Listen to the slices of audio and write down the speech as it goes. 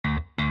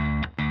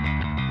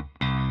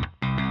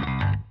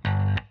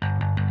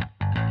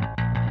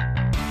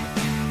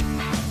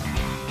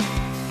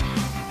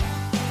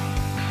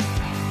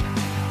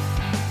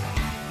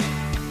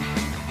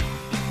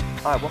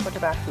Hi, welcome to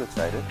Back to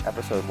Excited,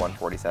 episode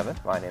 147.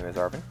 My name is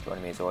Arvin.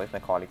 Joining me as always, my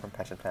colleague from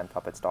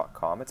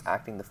PensionPlanPuppets.com. It's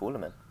Acting the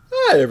Foolaman.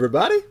 Hi,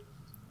 everybody.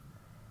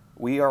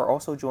 We are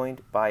also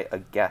joined by a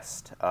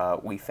guest.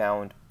 We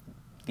found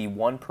the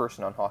one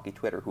person on hockey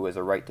Twitter who has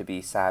a right to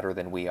be sadder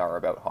than we are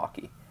about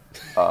hockey.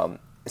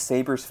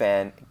 Sabres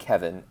fan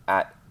Kevin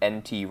at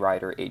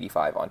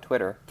NTRider85 on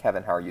Twitter.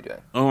 Kevin, how are you doing?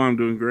 Oh, I'm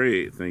doing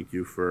great. Thank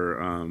you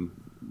for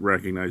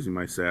recognizing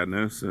my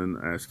sadness and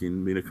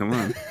asking me to come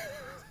on.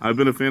 I've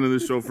been a fan of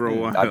this show for a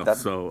while,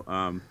 so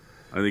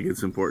I think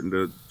it's important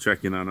to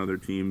check in on other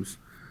teams.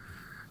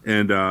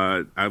 And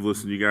I've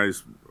listened to you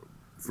guys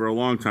for a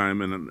long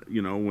time, and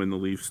you know, when the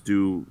Leafs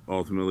do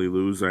ultimately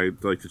lose,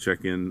 I'd like to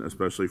check in,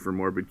 especially for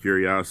morbid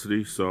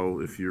curiosity.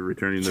 So if you're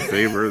returning the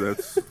favor,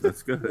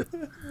 that's good.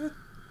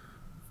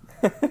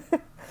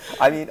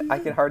 I mean, I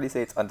can hardly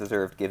say it's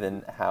undeserved,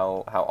 given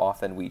how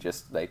often we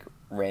just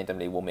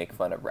randomly will make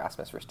fun of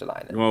Rasmus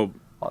Ristolainen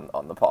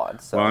on the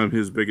pod. So I'm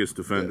his biggest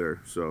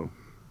defender, so.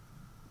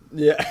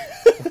 Yeah.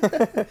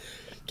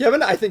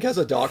 Kevin, I think, has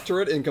a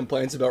doctorate in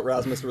complaints about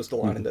Rasmus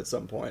Ristolainen at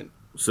some point.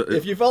 So,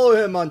 if you follow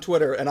him on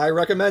Twitter, and I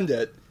recommend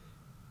it,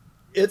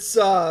 it's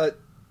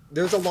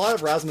there's a lot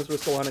of Rasmus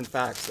Ristolainen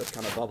facts that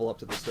kind of bubble up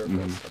to the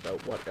surface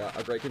about what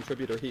a great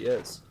contributor he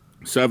is.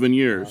 7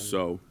 years,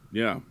 so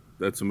yeah,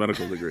 that's a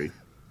medical degree.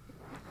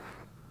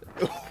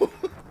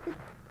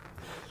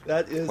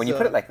 That is. When you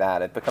put it like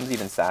that, it becomes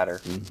even sadder.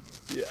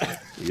 Yeah.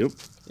 Yep.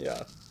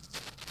 Yeah.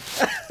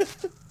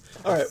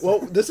 All right, well,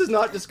 this is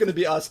not just going to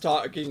be us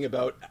talking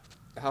about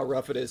how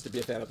rough it is to be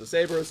a fan of the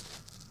Sabres.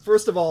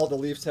 First of all, the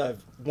Leafs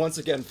have once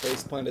again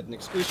face-planted an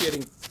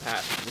excruciating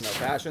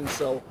fashion,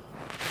 so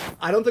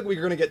I don't think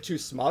we're going to get too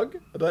smug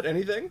about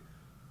anything.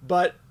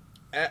 But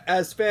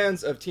as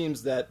fans of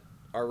teams that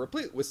are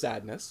replete with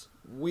sadness,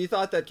 we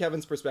thought that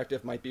Kevin's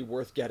perspective might be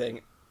worth getting,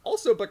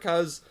 also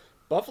because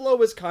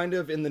Buffalo is kind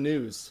of in the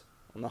news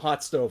on the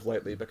hot stove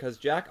lately, because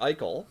Jack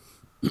Eichel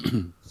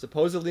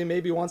supposedly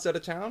maybe wants out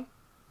of town.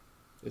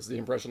 Is the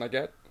impression I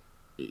get.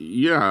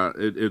 Yeah,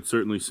 it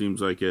certainly seems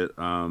like it.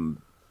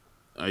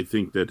 I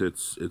think that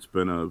it's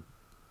been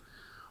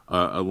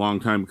a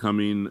long time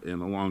coming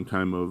and a long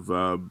time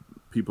of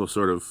people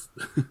sort of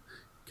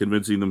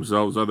convincing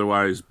themselves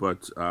otherwise.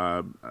 But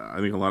I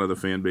think a lot of the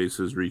fan base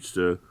has reached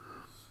a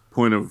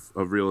point of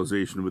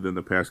realization within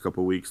the past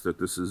couple of weeks that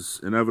this is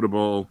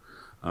inevitable,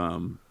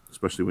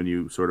 especially when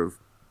you sort of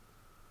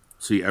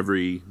see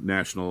every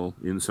national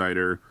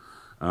insider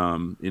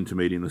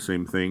intimating the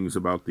same things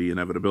about the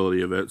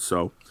inevitability of it.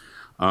 So,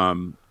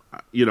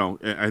 you know,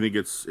 I think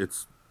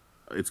it's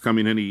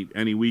coming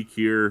any week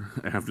here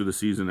after the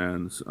season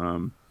ends.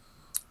 And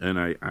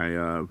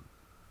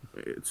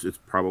it's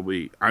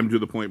probably, I'm to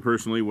the point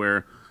personally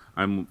where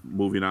I'm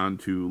moving on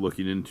to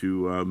looking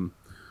into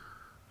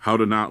how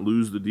to not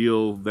lose the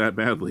deal that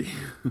badly.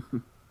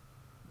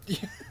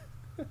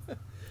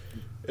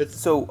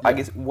 I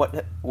guess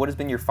what has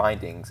been your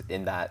findings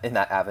in that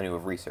avenue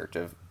of research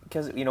of,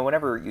 because, you know,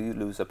 whenever you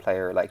lose a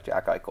player like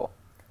Jack Eichel,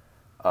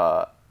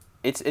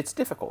 it's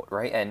difficult,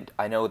 right? And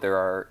I know there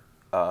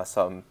are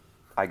some,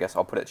 I guess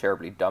I'll put it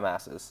charitably,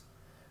 dumbasses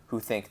who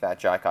think that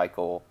Jack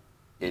Eichel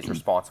is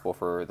responsible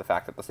for the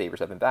fact that the Sabres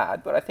have been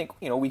bad. But I think,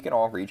 you know, we can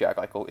all agree Jack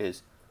Eichel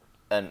is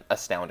an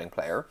astounding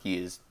player. He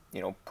is, you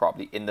know,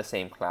 probably in the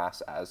same class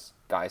as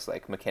guys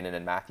like McKinnon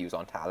and Matthews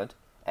on talent,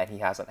 and he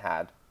hasn't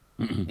had,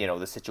 you know,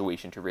 the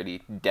situation to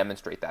really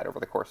demonstrate that over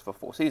the course of a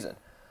full season.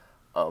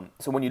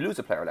 So when you lose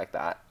a player like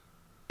that,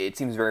 it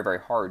seems very, very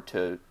hard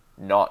to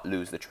not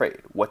lose the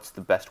trade. What's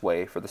the best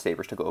way for the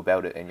Sabres to go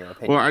about it, in your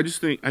opinion? Well,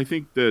 I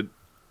think that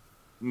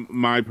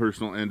my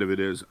personal end of it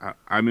is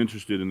I'm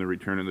interested in the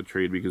return of the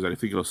trade because I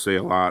think it'll say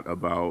a lot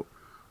about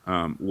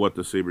what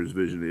the Sabres'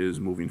 vision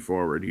is moving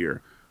forward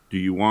here. Do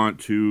you want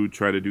to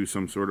try to do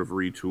some sort of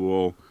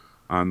retool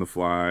on the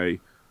fly?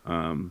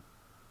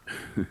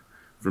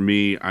 For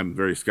me, I'm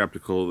very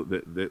skeptical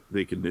that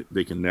they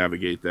can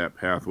navigate that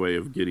pathway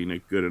of getting a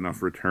good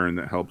enough return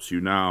that helps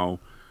you now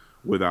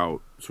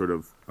without sort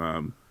of,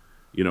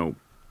 you know,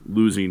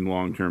 losing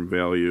long-term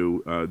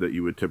value that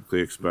you would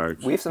typically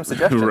expect. We have some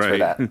suggestions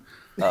right. for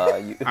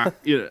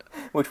that,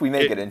 which we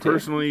may get into.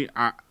 Personally,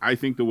 I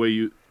think the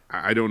way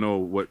I don't know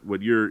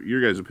what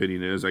your guys'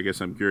 opinion is. I guess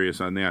I'm curious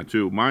on that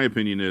too. My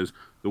opinion is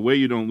the way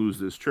you don't lose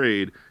this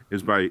trade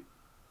is by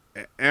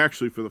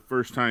actually, for the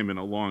first time in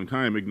a long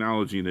time,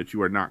 acknowledging that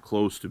you are not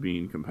close to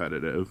being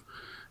competitive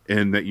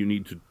and that you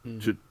need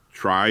to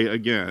try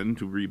again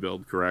to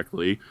rebuild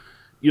correctly.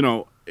 You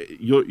know,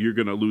 you're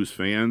going to lose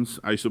fans,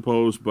 I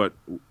suppose, but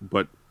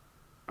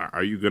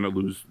are you going to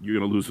lose? You're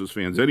going to lose those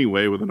fans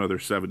anyway with another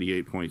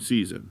 78-point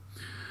season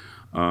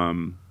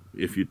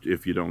if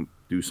you don't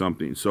do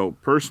something. So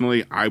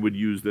personally, I would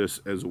use this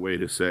as a way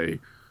to say,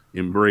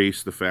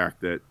 embrace the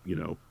fact that, you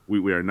know,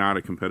 we are not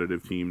a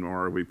competitive team,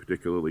 nor are we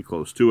particularly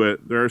close to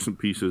it. There are some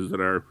pieces that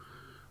are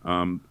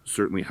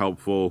certainly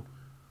helpful.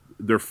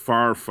 They're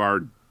far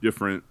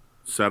differently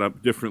set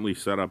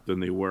up than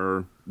they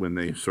were when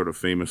they sort of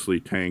famously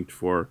tanked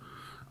for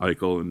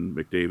Eichel and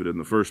McDavid in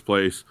the first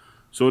place.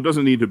 So it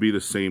doesn't need to be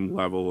the same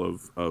level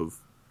of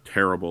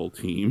terrible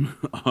team,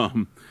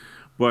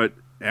 but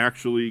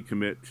actually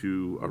commit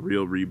to a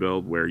real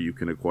rebuild where you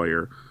can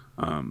acquire,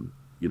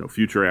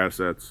 future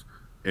assets,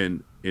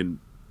 and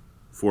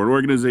for an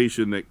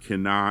organization that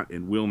cannot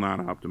and will not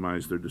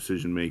optimize their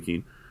decision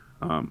making.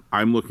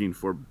 I'm looking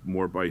for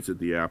more bites at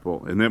the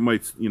apple, and that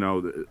might,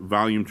 the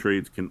volume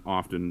trades can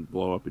often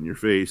blow up in your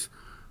face,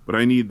 but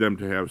I need them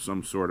to have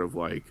some sort of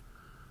like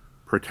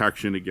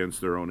protection against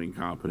their own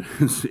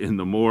incompetence. And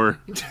the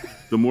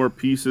more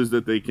pieces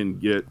that they can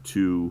get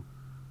to,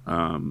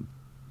 to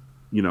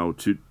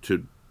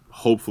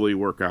hopefully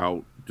work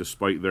out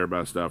despite their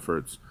best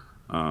efforts.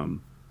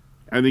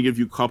 I think if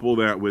you couple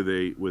that with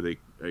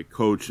a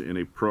coach and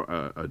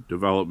a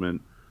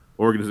development,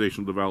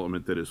 organizational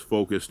development that is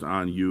focused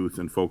on youth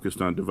and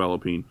focused on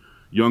developing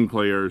young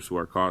players who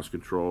are cost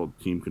controlled,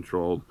 team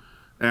controlled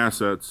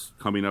assets,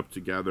 coming up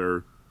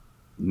together,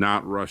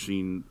 not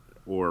rushing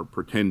or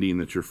pretending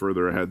that you're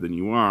further ahead than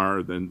you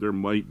are, then there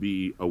might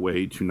be a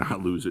way to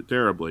not lose it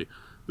terribly.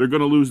 They're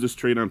going to lose this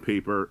trade on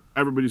paper.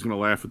 Everybody's going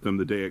to laugh at them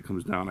the day it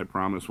comes down, I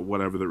promise.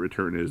 Whatever the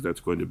return is, that's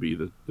going to be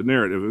the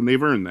narrative, and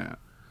they've earned that.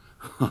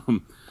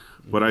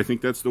 But I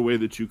think that's the way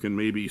that you can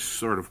maybe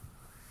sort of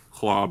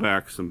claw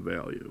back some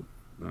value,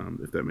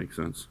 if that makes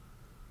sense.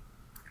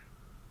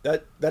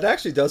 That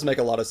actually does make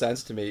a lot of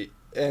sense to me.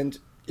 And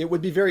it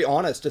would be very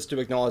honest just to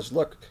acknowledge,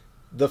 look,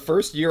 the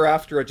first year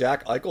after a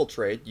Jack Eichel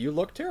trade, you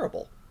look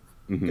terrible.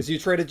 Because you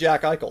traded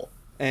Jack Eichel,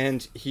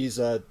 and he's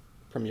a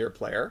premier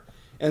player.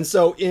 And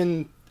so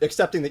in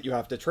accepting that you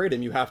have to trade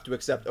him, you have to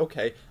accept,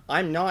 okay,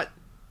 I'm not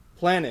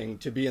planning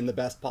to be in the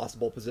best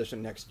possible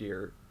position next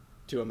year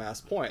to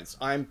amass points.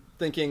 I'm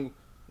thinking,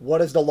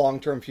 what is the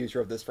long-term future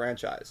of this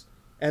franchise?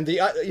 And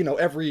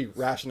every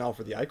rationale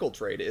for the Eichel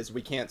trade is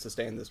we can't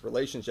sustain this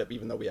relationship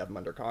even though we have him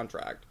under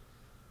contract.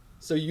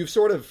 So you've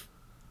sort of,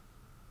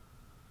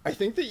 I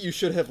think that you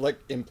should have like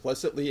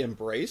implicitly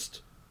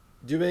embraced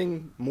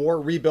doing more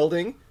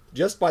rebuilding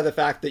just by the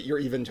fact that you're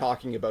even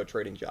talking about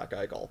trading Jack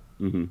Eichel.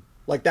 Mm-hmm.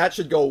 Like that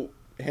should go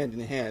hand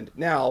in hand.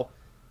 Now,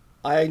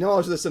 I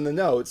acknowledge this in the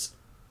notes.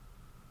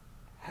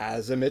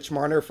 Has a Mitch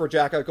Marner for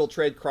Jack Eichel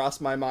trade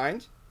crossed my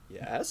mind?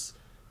 Yes.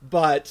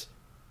 But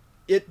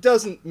it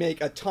doesn't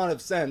make a ton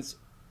of sense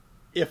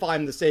if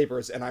I'm the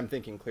Sabres and I'm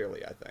thinking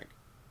clearly, I think.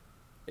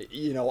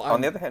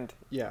 On the other hand,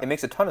 it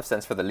makes a ton of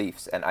sense for the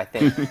Leafs, and I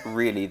think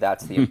really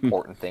that's the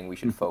important thing we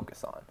should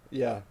focus on.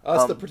 Yeah,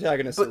 us the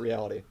protagonists of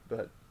reality.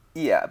 But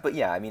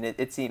I mean,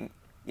 it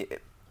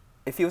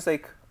feels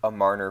like a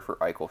Marner for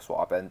Eichel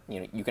swap, and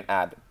you can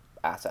add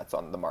assets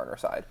on the Marner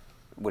side,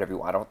 whatever you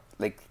want. I don't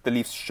like the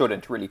Leafs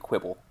shouldn't really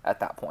quibble at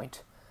that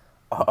point.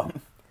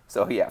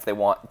 So yeah, if they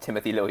want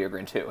Timothy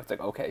Liljegren too, it's like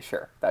okay,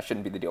 sure, that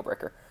shouldn't be the deal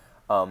breaker.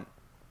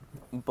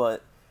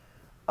 But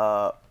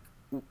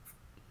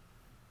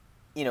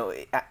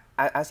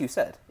as you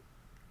said,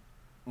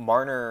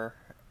 Marner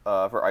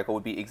for Eichel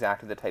would be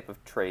exactly the type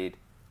of trade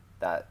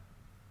that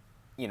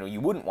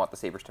you wouldn't want the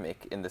Sabres to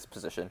make in this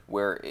position,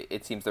 where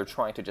it seems they're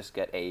trying to just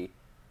get a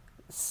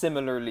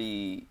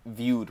similarly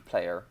viewed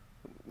player.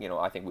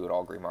 I think we would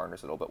all agree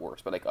Marner's a little bit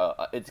worse, but like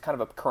it's kind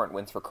of a current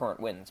wins for current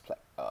wins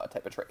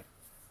type of trade,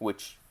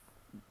 which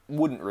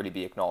wouldn't really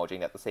be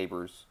acknowledging that the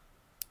Sabres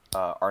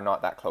are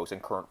not that close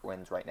and current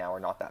wins right now are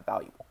not that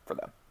valuable for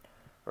them,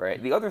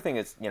 right? The other thing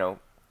is,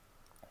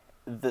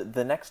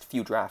 the next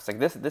few drafts, like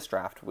this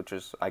draft, which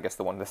is I guess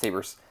the one the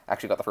Sabres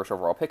actually got the first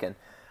overall pick in,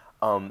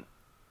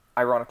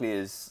 ironically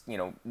is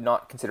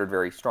not considered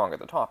very strong at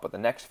the top, but the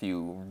next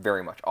few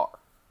very much are.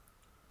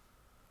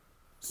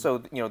 So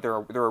there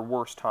are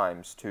worse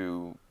times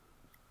to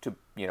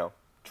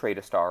trade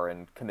a star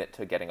and commit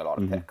to getting a lot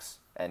of picks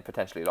and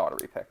potentially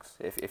lottery picks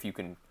if you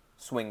can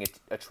swing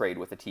a trade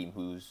with a team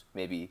who's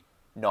maybe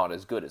not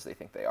as good as they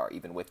think they are,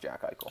 even with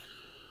Jack Eichel.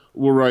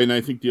 Well, right, and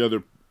I think the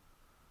other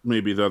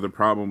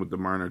problem with the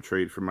Marner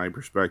trade, from my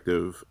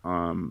perspective,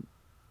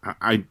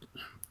 I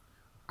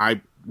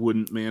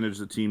wouldn't manage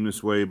the team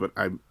this way, but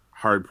I'm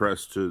hard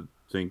pressed to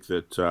think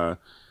that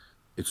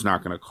it's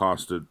not going to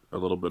cost a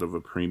little bit of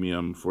a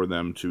premium for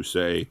them to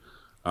say,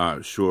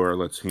 sure,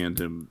 let's hand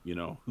him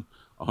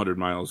 100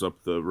 miles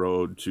up the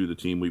road to the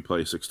team we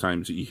play 6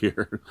 times a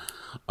year.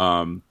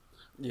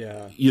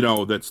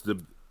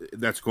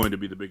 That's going to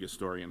be the biggest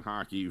story in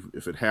hockey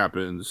if it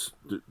happens.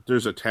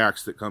 There's a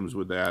tax that comes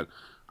with that.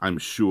 I'm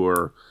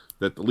sure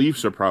that the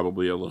Leafs are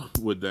probably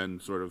would then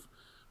sort of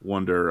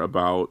wonder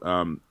about.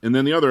 And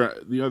then the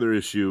other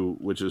issue,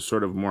 which is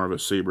sort of more of a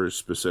Sabres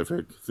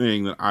specific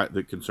thing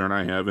the concern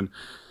I have, and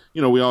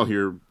we all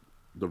hear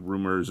the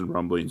rumors and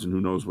rumblings and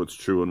who knows what's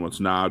true and what's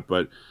not,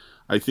 but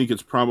I think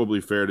it's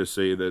probably fair to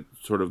say that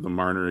sort of the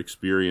Marner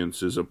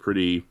experience is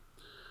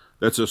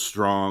that's a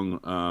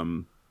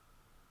strong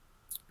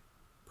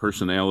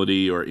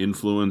personality or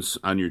influence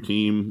on your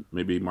team,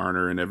 maybe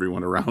Marner and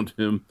everyone around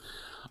him.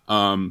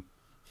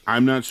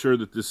 I'm not sure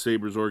that this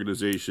Sabres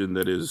organization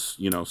that is,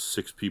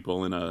 6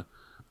 people in a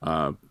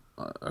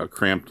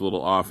cramped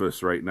little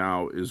office right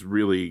now is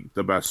really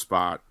the best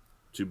spot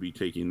to be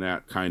taking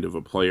that kind of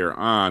a player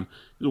on.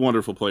 He's a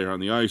wonderful player on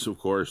the ice, of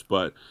course,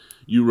 but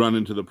you run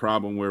into the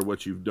problem where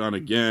what you've done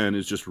again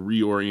is just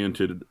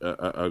reoriented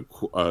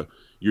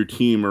your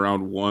team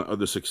around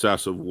the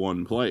success of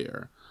one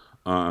player.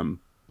 And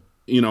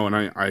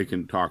I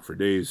can talk for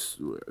days.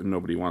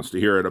 Nobody wants to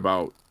hear it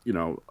about,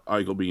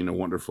 Eichel being a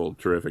wonderful,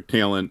 terrific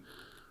talent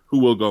who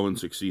will go and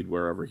succeed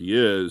wherever he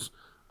is.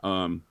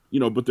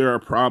 But there are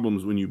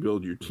problems when you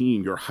build your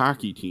team, your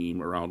hockey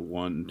team, around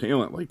one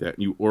talent like that,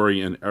 and you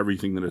orient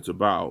everything that it's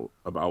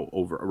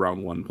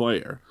around one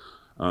player.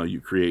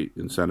 You create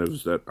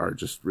incentives that are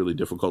just really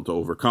difficult to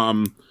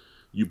overcome.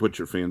 You put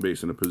your fan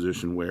base in a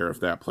position where if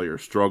that player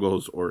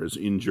struggles or is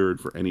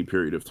injured for any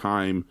period of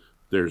time,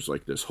 there's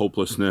like this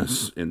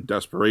hopelessness and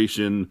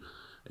desperation,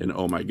 and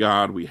oh my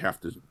God, we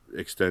have to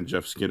extend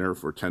Jeff Skinner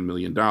for $10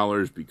 million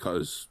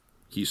because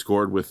he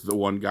scored with the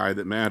one guy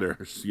that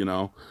matters,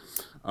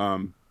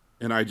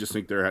 and I just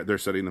think they're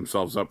setting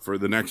themselves up for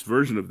the next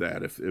version of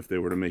that if they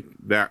were to make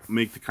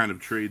the kind of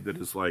trade that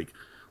is like,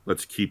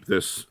 let's keep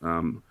this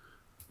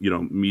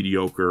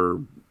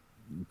mediocre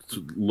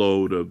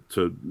low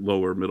to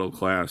lower middle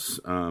class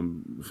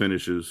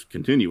finishes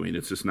continuing.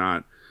 It's just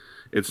not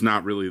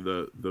really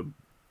the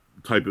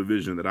type of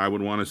vision that I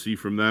would want to see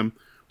from them,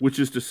 which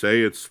is to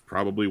say it's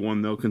probably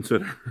one they'll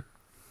consider.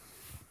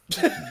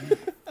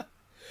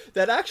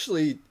 That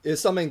actually is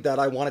something that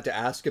I wanted to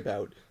ask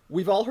about.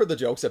 We've all heard the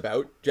jokes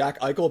about Jack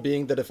Eichel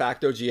being the de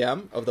facto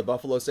GM of the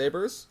Buffalo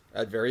Sabres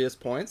at various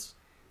points.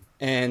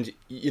 And,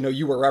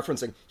 you were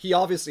referencing, he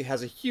obviously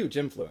has a huge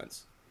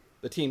influence.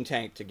 The team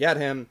tanked to get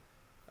him.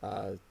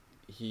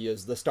 He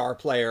is the star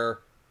player.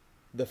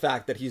 The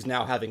fact that he's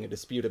now having a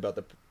dispute about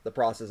the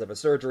process of a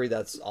surgery,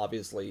 that's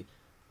obviously,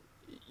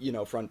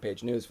 front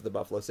page news for the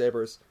Buffalo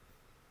Sabres.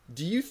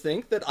 Do you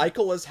think that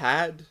Eichel has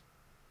had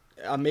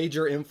a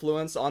major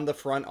influence on the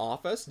front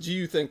office? Do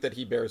you think that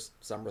he bears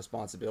some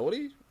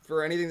responsibility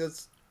for anything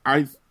that's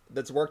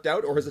worked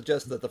out, or is it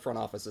just that the front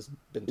office has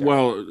been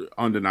terrible? Well,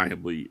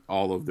 undeniably,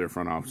 all of their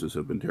front offices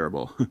have been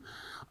terrible.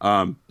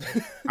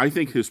 I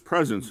think his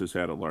presence has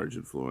had a large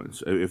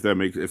influence. If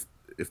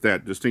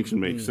that distinction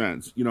makes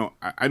sense,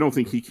 I don't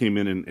think he came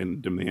in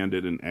and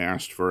demanded and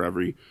asked for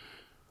every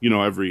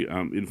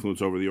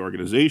influence over the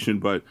organization.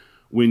 But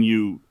when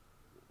you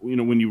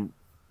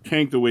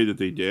tank the way that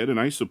they did, and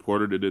I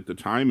supported it at the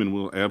time, and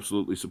will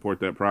absolutely support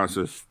that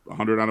process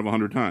 100 out of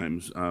 100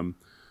 times.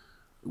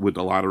 With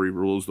the lottery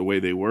rules the way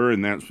they were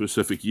in that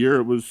specific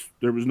year,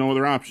 there was no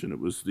other option. It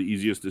was the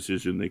easiest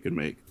decision they could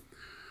make.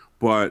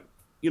 But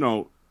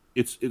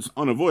it's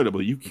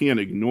unavoidable. You can't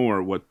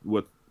ignore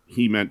what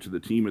he meant to the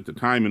team at the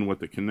time and what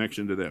the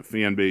connection to that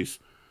fan base.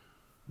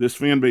 This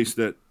fan base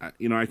that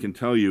I can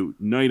tell you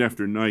night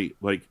after night,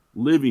 like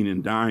living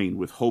and dying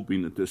with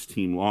hoping that this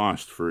team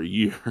lost for a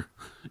year.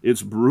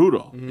 It's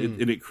brutal,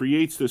 and it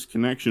creates this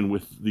connection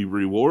with the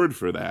reward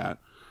for that.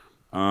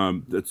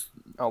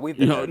 We've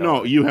been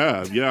no, you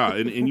have, yeah,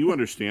 and you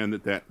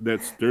understand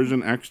that's there's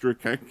an extra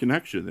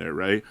connection there,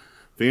 right?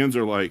 Fans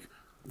are like,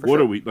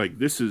 what are we like?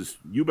 This is,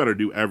 you better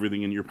do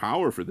everything in your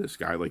power for this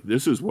guy. Like,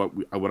 this is what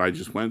I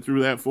just went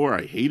through that for.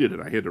 I hated it.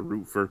 I had to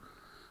root for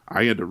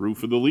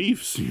the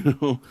Leafs,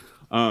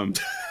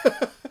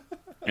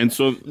 and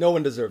so no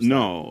one deserves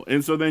that.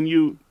 And so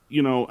then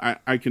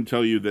I can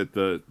tell you that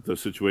the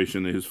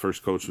situation, his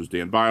first coach was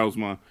Dan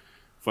Bilesma,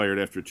 fired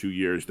after 2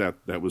 years.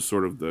 That was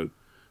sort of the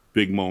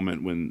big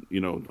moment when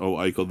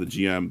Eichel, the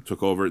GM,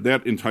 took over.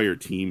 That entire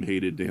team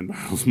hated Dan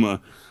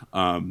Bilesma.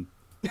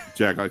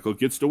 Jack Eichel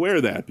gets to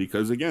wear that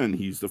because, again,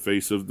 he's the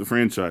face of the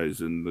franchise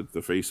and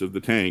the face of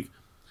the tank.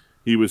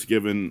 He was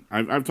given,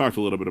 I've talked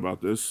a little bit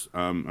about this.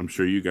 I'm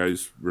sure you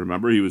guys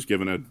remember, he was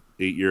given an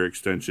 8-year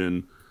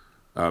extension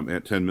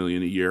at $10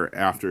 million a year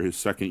after his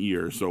second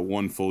year, so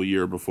 1 full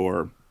year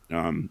before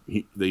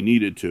they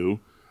needed to.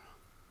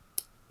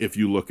 If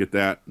you look at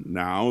that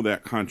now,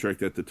 that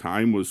contract at the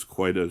time was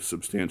quite a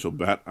substantial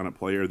bet on a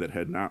player that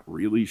had not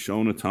really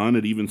shown a ton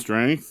at even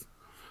strength.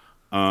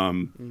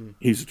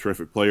 He's a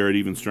terrific player at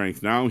even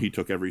strength now. He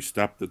took every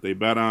step that they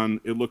bet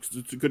on.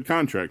 It's a good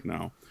contract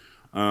now.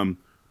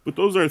 But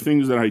those are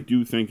things that I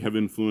do think have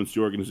influenced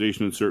the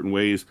organization in certain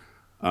ways.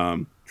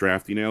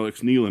 Drafting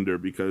Alex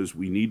Nylander because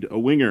we need a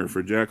winger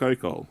for Jack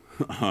Eichel.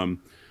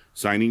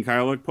 Signing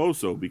Kyle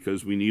Okposo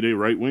because we need a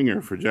right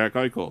winger for Jack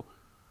Eichel.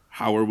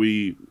 How are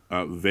we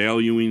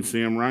valuing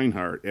Sam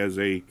Reinhart as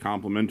a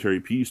complementary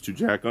piece to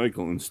Jack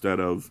Eichel instead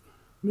of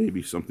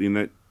maybe something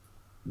that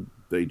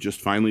they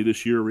just finally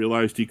this year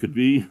realized he could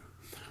be?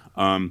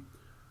 And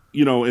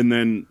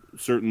then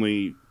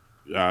certainly,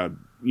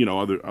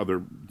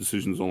 other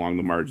decisions along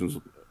the margins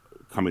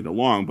coming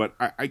along. But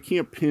I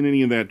can't pin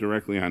any of that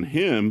directly on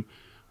him.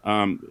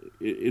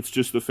 It's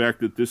just the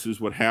fact that this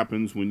is what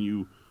happens when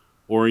you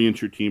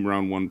orient your team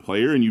around one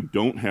player and you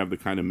don't have the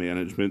kind of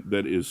management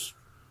that is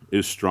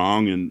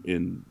strong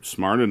and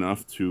smart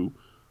enough to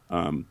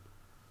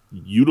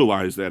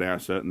utilize that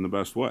asset in the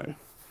best way.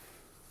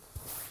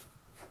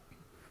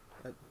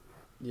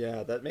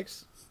 Yeah, that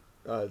makes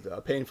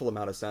a painful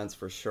amount of sense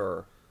for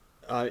sure.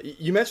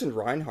 You mentioned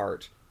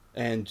Reinhart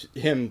and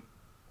him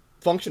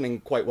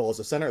functioning quite well as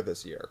a center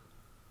this year.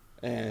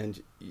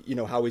 And,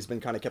 how he's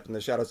been kind of kept in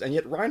the shadows. And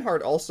yet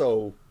Reinhart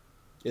also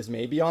is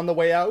maybe on the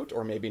way out,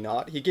 or maybe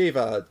not. He gave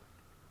a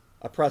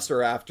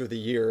presser after the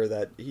year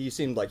that he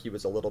seemed like he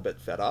was a little bit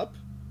fed up.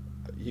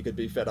 He could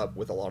be fed up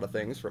with a lot of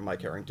things from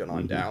Mike Harrington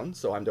on down,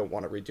 so I don't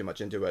want to read too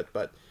much into it.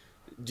 But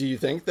do you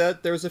think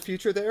that there's a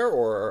future there,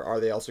 or are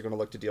they also going to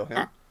look to deal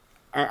him?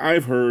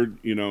 I've heard,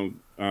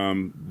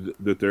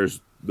 that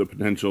there's the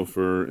potential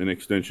for an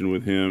extension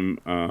with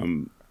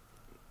him.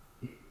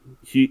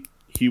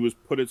 He was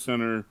put at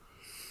center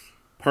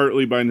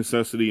partly by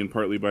necessity and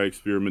partly by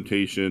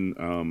experimentation,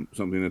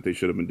 something that they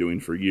should have been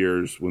doing for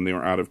years when they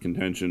were out of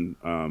contention.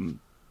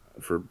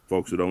 For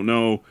folks who don't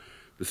know,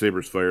 the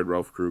Sabres fired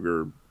Ralph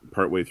Kruger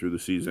partway through the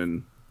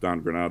season.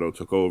 Don Granato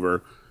took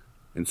over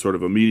and sort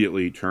of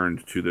immediately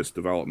turned to this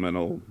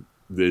developmental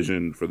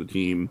vision for the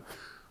team.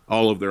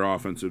 All of their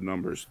offensive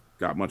numbers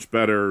got much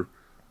better.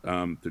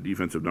 Their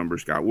defensive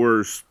numbers got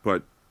worse.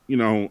 But,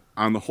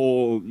 on the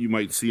whole, you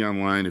might see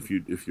online, if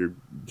you're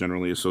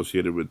generally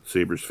associated with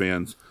Sabres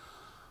fans,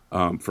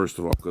 first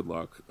of all, good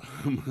luck.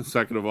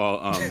 Second of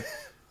all,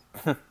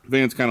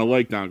 fans kind of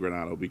like Don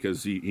Granato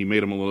because he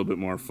made him a little bit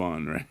more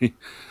fun, right?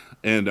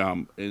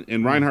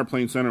 And Reinhart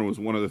playing center was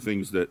one of the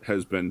things that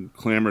has been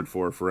clamored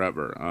for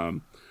forever.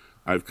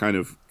 I've kind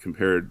of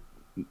compared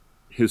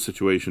his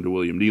situation to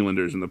William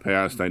Nylander's in the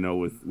past. I know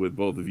with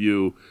both of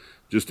you,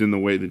 just in the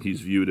way that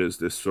he's viewed as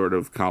this sort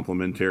of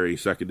complementary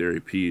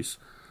secondary piece,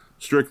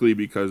 strictly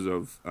because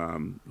of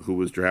who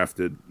was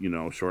drafted,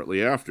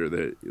 shortly after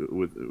that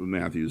with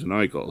Matthews and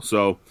Eichel.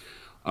 So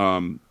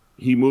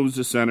he moves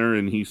to center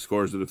and he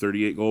scores at a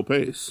 38-goal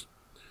pace.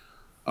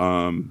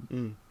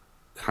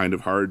 Kind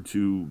of hard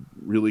to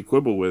really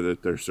quibble with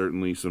it. There's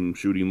certainly some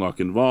shooting luck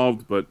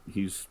involved, but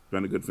he's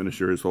been a good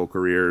finisher his whole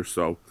career,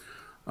 so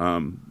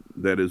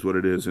that is what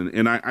it is.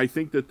 And I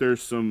think that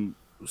there's some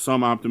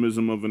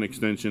optimism of an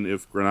extension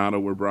if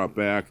Granato were brought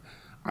back.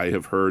 I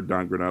have heard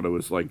Don Granato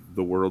is like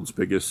the world's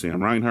biggest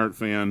Sam Reinhart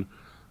fan,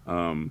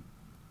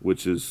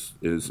 which is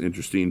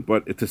interesting.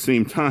 But at the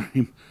same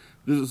time,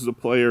 this is a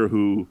player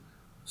who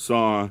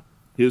saw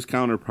his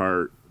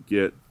counterpart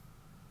get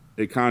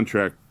a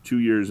contract 2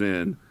 years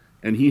in,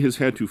 and he has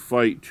had to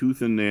fight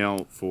tooth and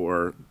nail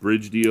for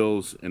bridge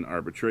deals and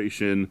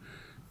arbitration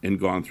and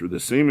gone through the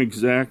same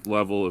exact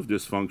level of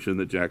dysfunction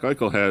that Jack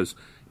Eichel has,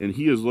 and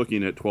he is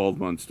looking at 12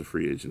 months to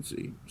free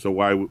agency. So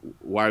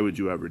why would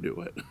you ever do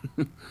it?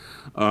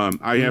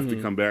 I have to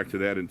come back to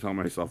that and tell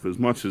myself, as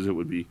much as it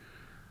would be,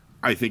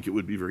 I think it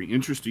would be very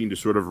interesting to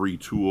sort of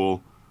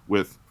retool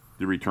with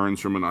the returns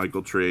from an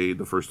Eichel trade,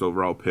 the first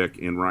overall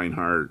pick, and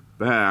Reinhart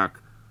back.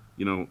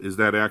 Is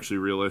that actually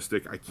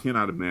realistic? I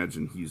cannot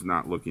imagine he's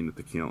not looking at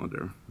the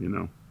calendar,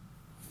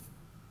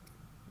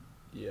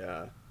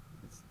 Yeah.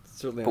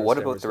 Certainly. But what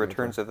about the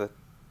returns of the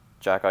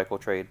Jack Eichel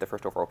trade, the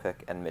first overall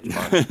pick, and Mitch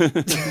Marner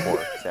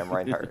for Sam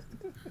Reinhart?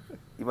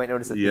 You might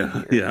notice it.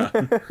 Yeah.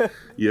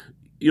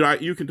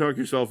 You can talk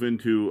yourself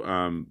into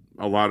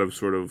a lot of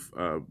sort of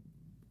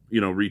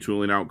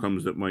retooling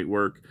outcomes that might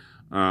work.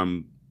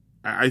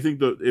 I think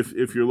that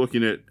if you're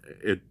looking at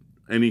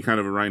any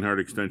kind of a Reinhart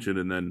extension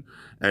and then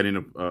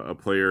adding a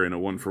player in a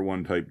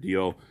 1-for-1 type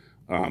deal,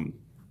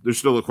 there's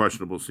still a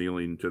questionable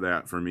ceiling to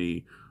that for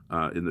me.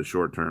 In the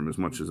short term, as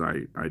much as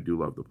I do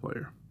love the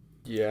player.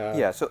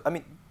 Yeah. So,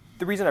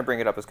 the reason I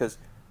bring it up is because,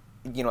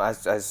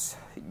 as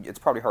it's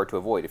probably hard to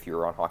avoid if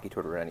you're on hockey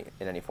Twitter in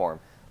any form.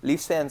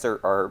 Leafs fans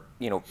are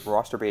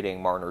roster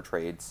baiting Marner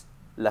trades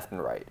left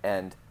and right.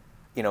 And,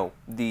 if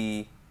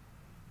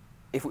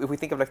we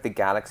think of like the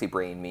Galaxy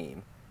Brain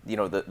meme,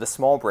 the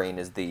small brain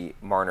is the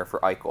Marner for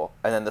Eichel,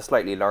 and then the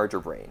slightly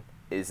larger brain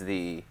is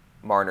the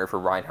Marner for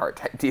Reinhart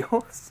type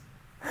deals.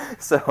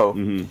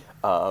 So,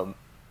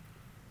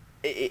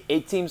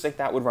 It seems like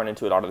that would run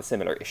into a lot of the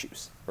similar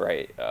issues,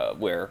 right?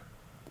 Where,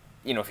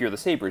 if you're the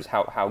Sabres,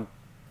 how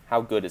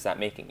good is that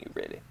making you,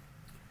 really?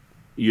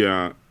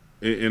 Yeah,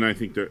 and I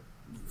think that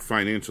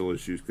financial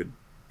issues could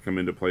come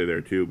into play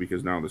there, too,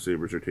 because now the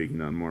Sabres are taking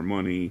on more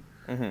money,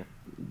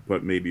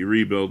 but maybe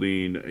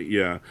rebuilding.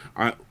 Yeah,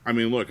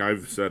 look,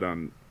 I've said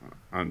on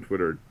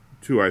Twitter,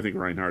 too, I think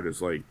Reinhart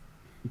is, like,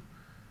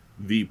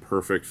 the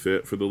perfect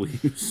fit for the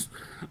Leafs.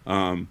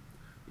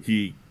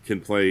 He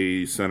can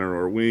play center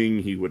or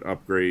wing. He would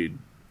upgrade,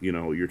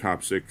 your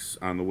top six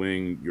on the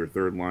wing, your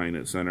third line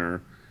at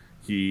center.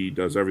 He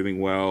does everything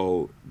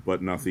well,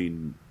 but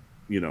nothing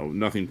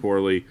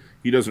poorly.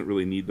 He doesn't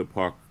really need the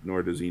puck,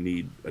 nor does he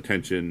need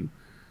attention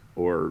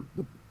or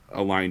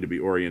a line to be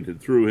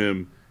oriented through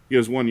him. He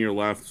has 1 year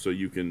left, so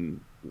you can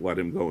let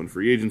him go in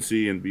free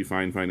agency and be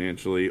fine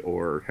financially,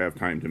 or have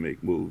time to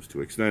make moves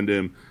to extend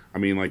him.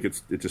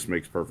 It just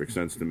makes perfect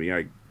sense to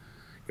me.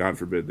 God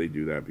forbid they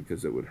do that,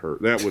 because it would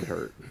hurt. That would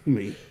hurt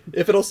me.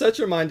 If it'll set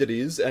your mind at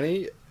ease,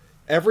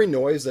 every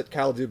noise that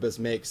Kyle Dubas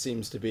makes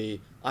seems to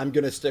be, I'm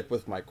going to stick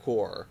with my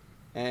core.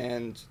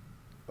 And,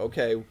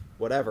 okay,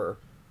 whatever.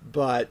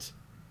 But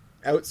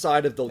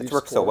outside of the Leafs it's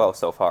worked core, so well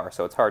so far,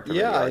 so it's hard to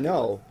really I argue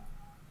know.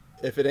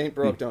 with. If it ain't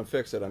broke, don't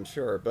fix it, I'm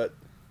sure. But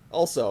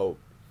also,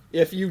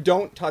 if you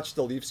don't touch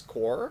the Leafs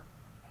core,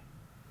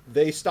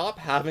 they stop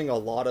having a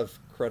lot of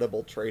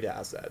credible trade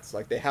assets.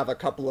 Like they have a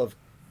couple of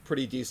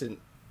pretty decent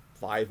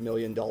 $5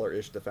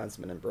 million-ish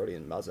defensemen in Brody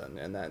and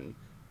Muzzin, and then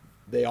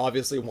they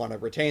obviously want to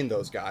retain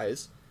those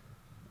guys.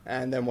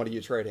 And then what are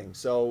you trading?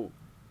 So,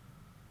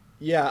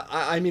 yeah,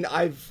 I mean,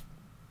 I've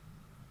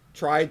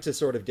tried to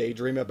sort of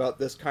daydream about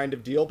this kind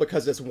of deal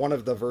because it's one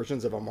of the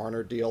versions of a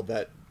Marner deal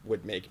that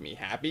would make me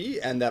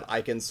happy and that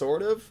I can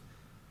sort of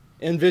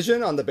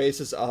envision on the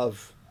basis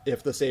of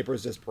if the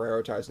Sabres just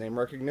prioritize name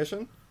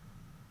recognition.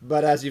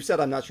 But as you've said,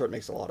 I'm not sure it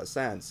makes a lot of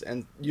sense.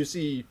 And you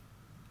see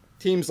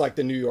teams like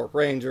the New York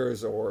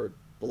Rangers or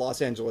the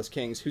Los Angeles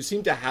Kings who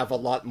seem to have a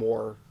lot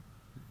more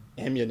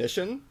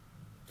ammunition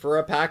for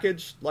a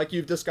package like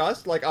you've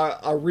discussed, like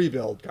a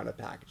rebuild kind of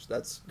package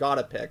that's got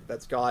a pick,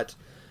 that's got,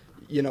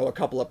 you know, a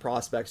couple of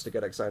prospects to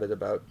get excited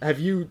about. Have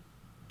you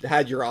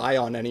had your eye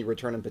on any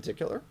return in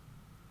particular?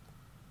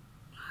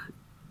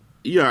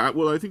 Yeah,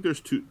 well, I think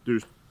there's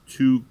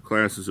two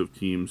classes of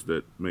teams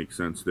that make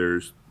sense.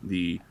 There's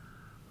the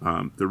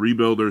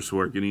rebuilders who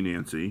are getting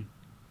antsy,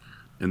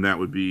 and that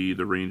would be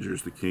the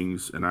Rangers, the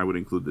Kings, and I would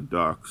include the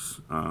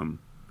Ducks,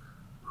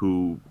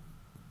 who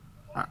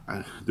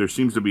there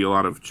seems to be a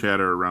lot of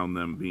chatter around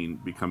them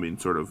becoming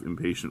sort of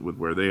impatient with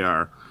where they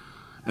are.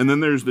 And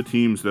then there's the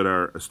teams that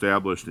are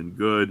established and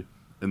good,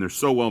 and they're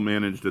so well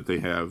managed that they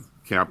have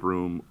cap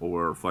room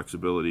or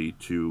flexibility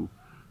to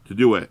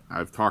do it.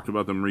 I've talked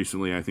about them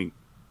recently. I think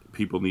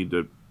people need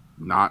to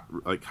not,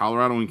 like,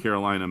 Colorado and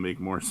Carolina make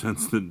more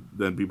sense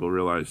than people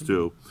realize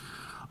too.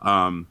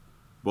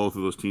 Both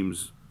of those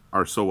teams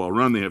are so well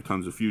run. They have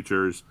tons of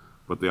futures,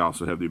 but they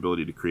also have the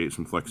ability to create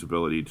some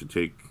flexibility to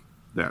take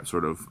that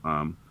sort of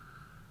 $10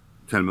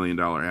 million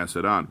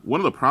asset on.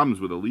 One of the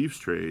problems with the Leafs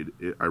trade,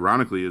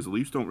 ironically, is the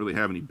Leafs don't really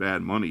have any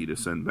bad money to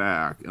send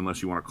back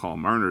unless you want to call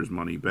Marner's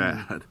money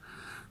bad.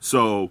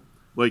 So,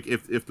 like,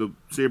 if the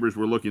Sabres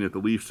were looking at the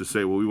Leafs to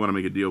say, well, we want to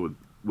make a deal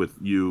with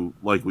you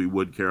like we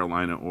would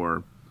Carolina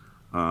or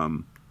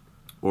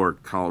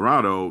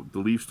Colorado, the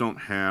Leafs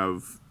don't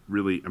have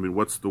really, I mean,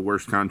 what's the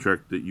worst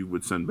contract that you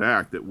would send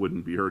back that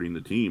wouldn't be hurting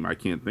the team? I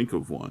can't think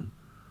of one.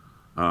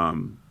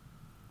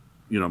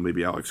 You know,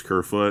 maybe Alex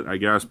Kerfoot, I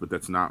guess, but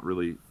that's not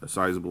really a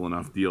sizable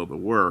enough deal to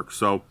work.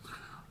 So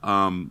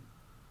I've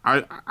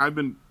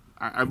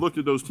looked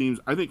at those teams.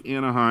 I think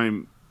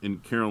Anaheim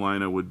and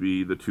Carolina would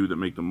be the two that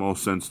make the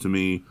most sense to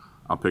me.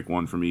 I'll pick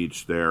one from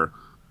each there.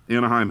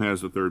 Anaheim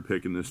has the third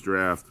pick in this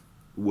draft,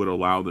 would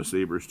allow the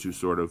Sabres to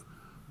sort of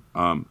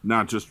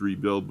not just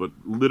rebuild, but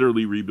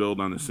literally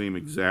rebuild on the same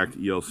exact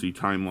ELC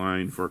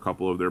timeline for a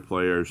couple of their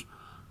players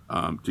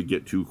to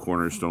get two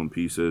cornerstone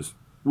pieces.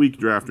 Weak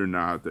draft or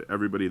not, that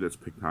everybody that's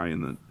picked high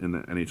in the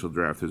NHL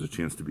draft has a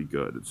chance to be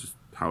good. It's just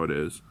how it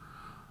is.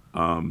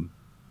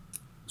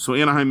 So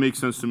Anaheim makes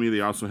sense to me.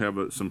 They also have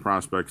some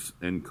prospects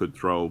and could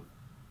throw,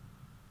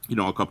 you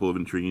know, a couple of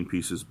intriguing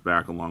pieces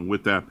back along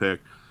with that pick.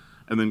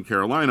 And then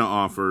Carolina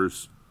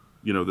offers,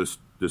 you know, this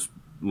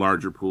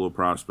larger pool of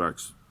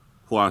prospects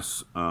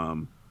plus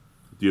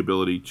the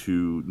ability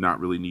to not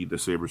really need the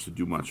Sabres to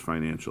do much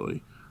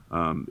financially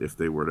if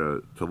they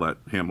were to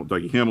let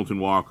Dougie Hamilton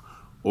walk,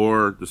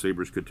 or the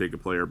Sabres could take a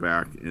player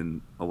back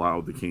and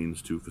allow the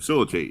Canes to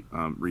facilitate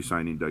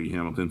re-signing Dougie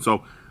Hamilton.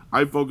 So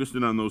I focused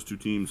in on those two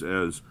teams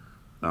as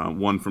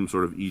one from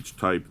sort of each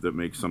type that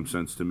makes some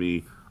sense to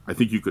me. I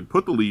think you could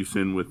put the Leafs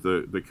in with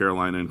the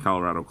Carolina and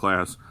Colorado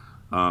class.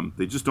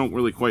 They just don't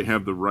really quite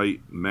have the right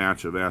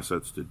match of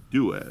assets to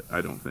do it, I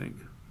don't think.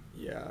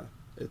 Yeah,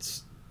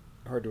 it's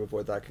hard to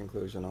avoid that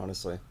conclusion,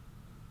 honestly.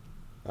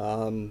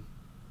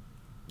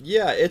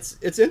 Yeah,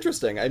 it's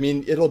interesting. I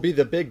mean, it'll be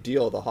the big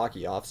deal of the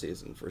hockey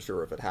offseason for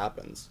sure if it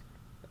happens.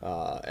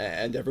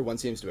 And everyone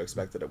seems to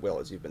expect that it will,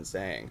 as you've been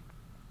saying.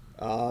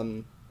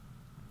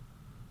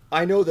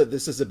 I know that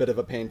this is a bit of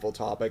a painful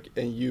topic,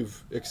 and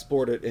you've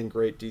explored it in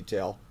great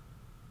detail.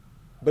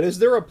 But is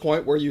there a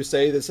point where you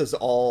say this has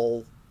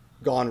all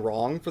gone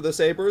wrong for the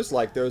Sabres?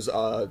 Like there's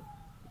a,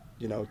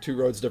 two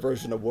roads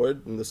diversion of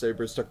wood, and the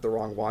Sabres took the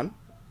wrong one?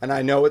 And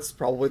I know it's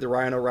probably the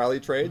Ryan O'Reilly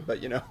trade,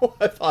 but,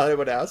 I thought I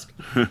would ask.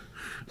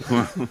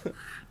 Well,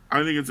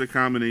 I think it's a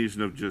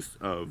combination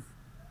of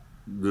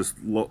this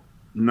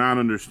not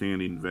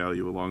understanding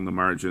value along the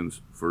margins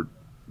for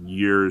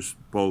years,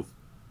 both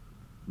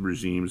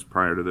regimes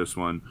prior to this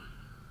one.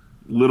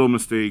 Little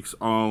mistakes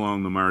all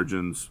along the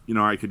margins.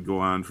 I could go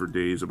on for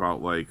days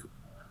about, like,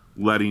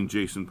 letting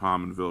Jason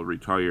Pominville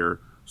retire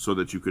so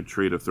that you could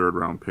trade a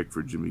third-round pick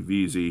for Jimmy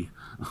Vesey.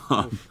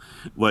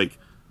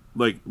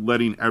 Like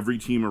letting every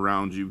team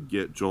around you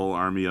get Joel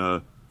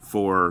Armia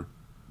for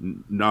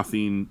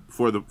nothing,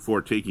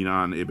 for taking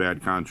on a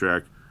bad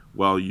contract,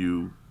 while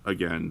you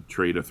again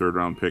trade a third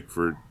round pick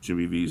for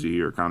Jimmy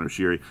Vesey or Connor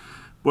Sheary.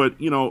 But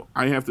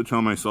I have to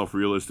tell myself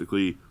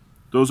realistically,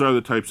 those are the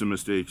types of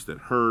mistakes that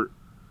hurt.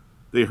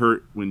 They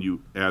hurt when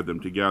you add them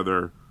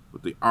together,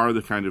 but they are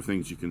the kind of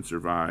things you can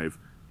survive.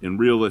 And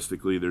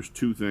realistically, there's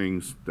two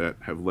things that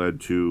have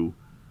led to,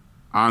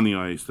 on the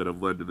ice, that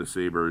have led to the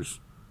Sabres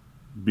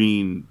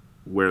being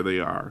where they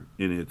are,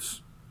 and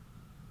it's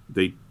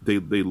They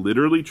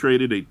literally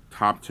traded a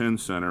top 10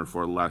 center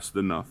for less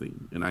than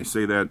nothing, and I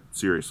say that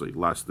seriously,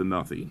 less than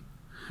nothing,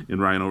 in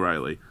Ryan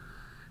O'Reilly,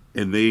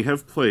 and they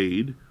have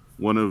played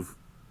one of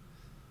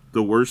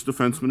the worst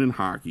defensemen in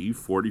hockey,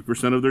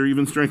 40% of their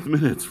even strength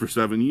minutes for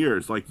 7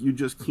 years. Like, you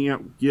just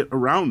can't get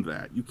around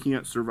that. You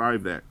can't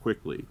survive that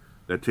quickly.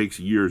 That takes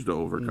years to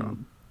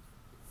overcome.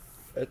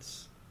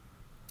 It's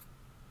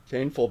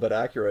painful but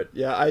accurate.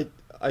 Yeah,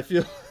 I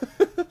feel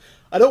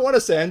I don't want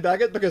to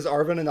sandbag it because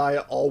Arvin and I,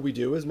 all we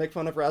do is make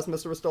fun of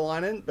Rasmus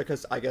Ristolainen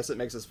because I guess it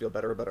makes us feel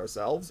better about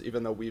ourselves,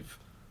 even though we've,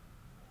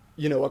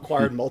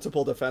 acquired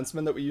multiple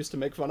defensemen that we used to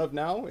make fun of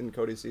now in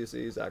Cody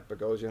Ceci, Zach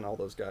Bogosian, all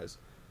those guys.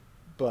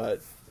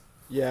 But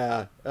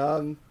yeah,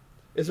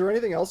 is there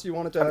anything else you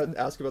wanted to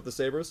ask about the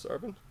Sabres,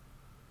 Arvin?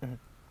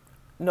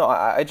 No,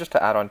 I just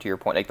to add on to your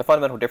point, like the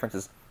fundamental difference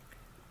is,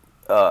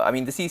 I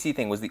mean, the CC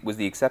thing was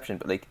the exception,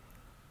 but like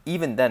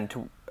even then,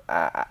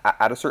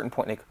 at a certain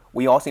point, like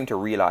we all seem to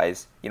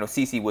realize,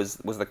 CC was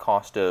the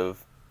cost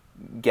of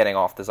getting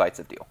off the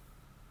Zaitsev deal,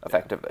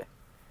 effectively,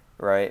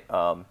 right?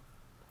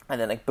 And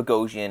then like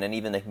Bogosian and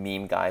even like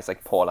meme guys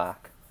like Polak,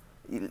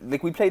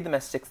 like we played them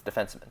as sixth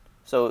defensemen,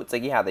 so it's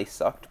like they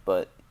sucked,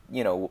 but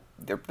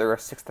they're a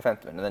sixth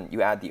defenseman, and then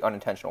you add the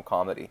unintentional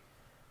comedy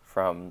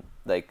from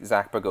like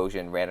Zach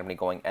Bogosian randomly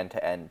going end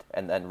to end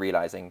and then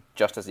realizing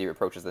just as he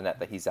approaches the net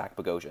that he's Zach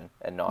Bogosian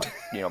and not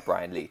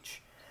Brian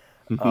Leach.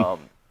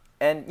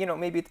 And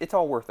maybe it's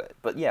all worth it,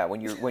 but yeah,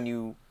 when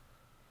you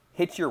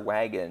hitch your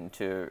wagon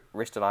to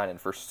Ristolainen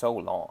for so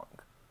long,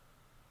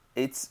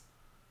 it's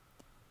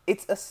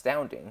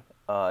astounding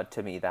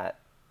to me that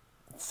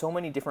so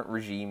many different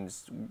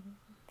regimes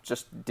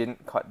just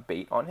didn't cut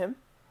bait on him,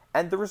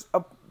 and there was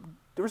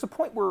a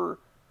point where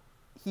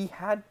he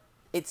had,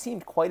 it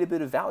seemed, quite a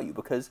bit of value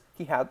because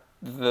he had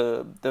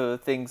the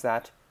things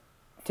that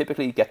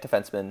typically get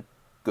defensemen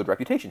good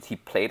reputations. He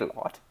played a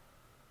lot,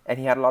 and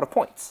he had a lot of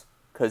points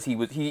because he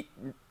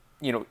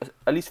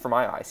at least for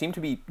my eye, seemed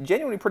to be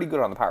genuinely pretty good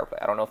on the power play.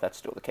 I don't know if that's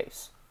still the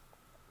case.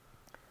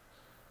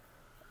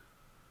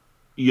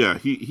 Yeah,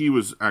 he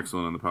was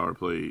excellent on the power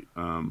play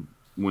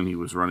when he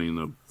was running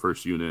the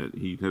first unit.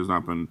 He has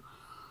not been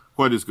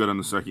quite as good on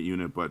the second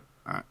unit, but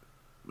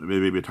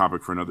maybe a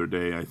topic for another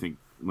day. I think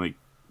like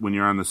when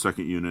you're on the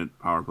second unit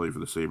power play for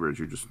the Sabres,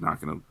 you're just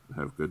not going to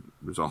have good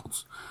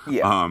results.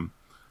 Yeah.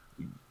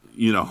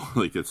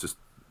 Like it's just,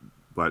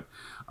 but,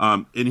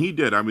 and he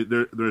did. I mean,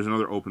 there's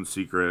another open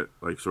secret,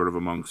 like sort of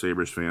among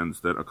Sabres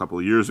fans, that a couple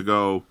of years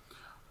ago,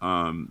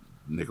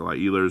 Nikolai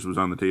Ehlers was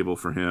on the table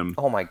for him.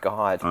 Oh my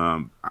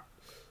God.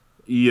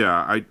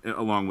 Yeah,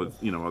 along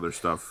with other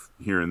stuff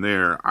here and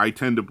there. I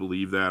tend to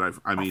believe that.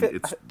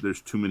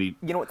 There's too many.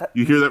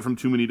 You hear that from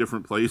too many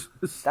different places.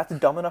 That's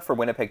dumb enough for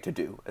Winnipeg to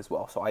do as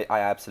well. So I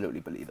absolutely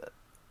believe it.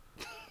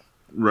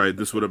 Right.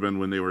 This would have been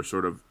when they were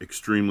sort of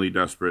extremely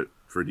desperate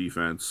for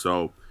defense.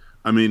 So,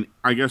 I mean,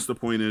 I guess the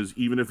point is,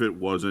 even if it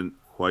wasn't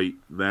quite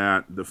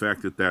that, the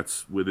fact that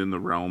that's within the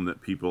realm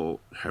that people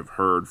have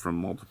heard from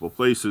multiple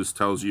places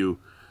tells you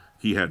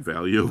he had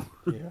value.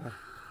 Yeah.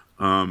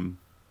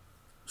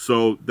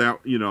 So that,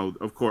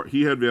 of course,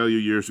 he had value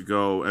years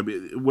ago. I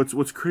mean,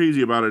 what's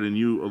crazy about it, and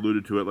you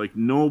alluded to it, like,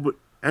 but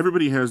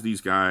everybody has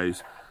these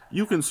guys.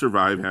 You can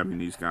survive having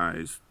these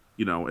guys,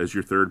 as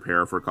your third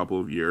pair for a couple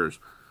of years.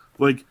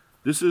 Like,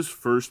 this is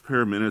first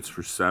pair minutes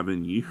for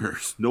 7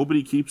 years.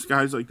 Nobody keeps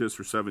guys like this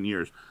for 7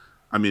 years.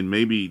 I mean,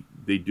 maybe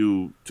they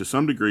do to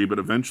some degree, but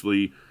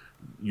eventually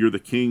you're the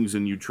Kings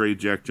and you trade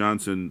Jack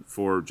Johnson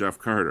for Jeff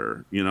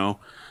Carter,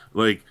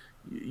 Like,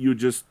 you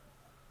just...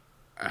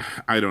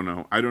 I don't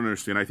know. I don't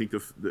understand. I think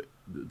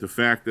the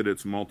fact that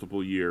it's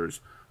multiple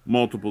years,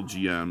 multiple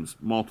GMs,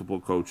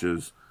 multiple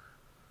coaches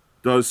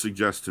does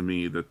suggest to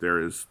me that there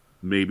is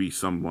maybe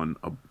someone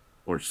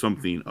or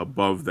something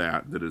above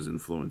that is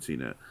influencing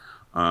it.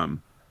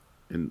 And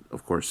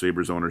of course,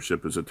 Sabres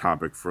ownership is a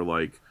topic for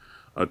like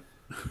a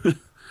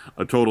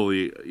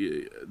totally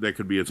that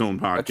could be its own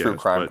podcast. A true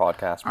crime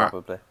podcast,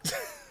 probably.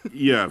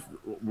 Yeah,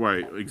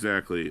 right.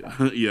 Exactly.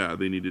 Yeah,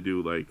 they need to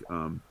do like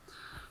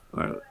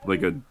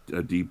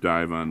a deep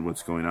dive on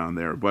what's going on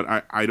there.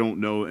 But I don't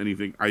know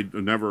anything. I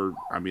don't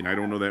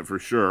know that for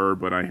sure,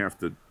 but I have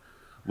to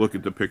look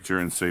at the picture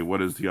and say,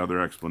 what is the other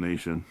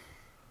explanation?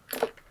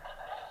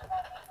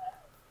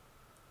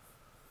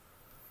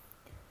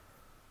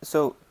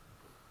 So,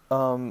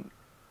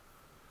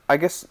 I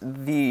guess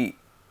the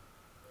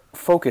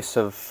focus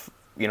of,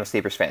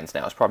 Sabres fans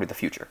now is probably the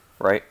future,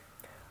 right?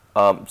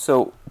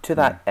 So to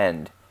that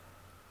end,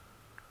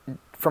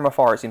 from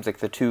afar, it seems like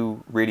the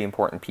two really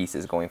important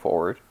pieces going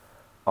forward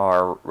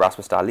are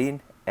Rasmus Dahlin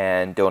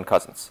and Dylan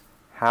Cousins.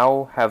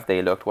 How have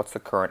they looked? What's the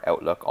current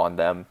outlook on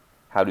them?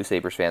 How do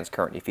Sabres fans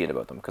currently feel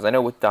about them? Because I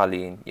know with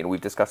Dahlin,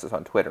 we've discussed this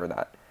on Twitter,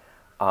 that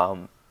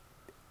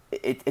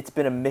it's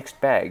been a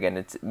mixed bag, and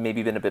it's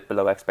maybe been a bit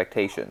below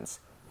expectations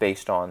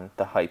based on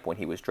the hype when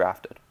he was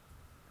drafted.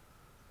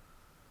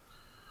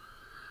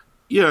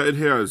 Yeah, it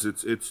has.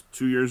 It's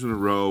 2 years in a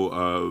row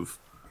of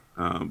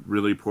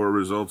really poor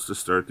results to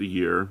start the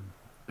year,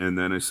 and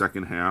then a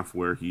second half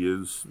where he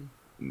is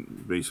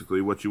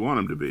basically what you want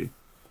him to be.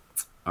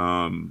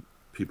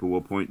 People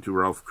will point to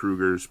Ralph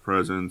Kruger's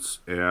presence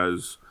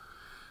as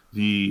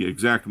the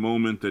exact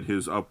moment that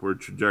his upward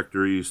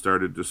trajectory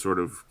started to sort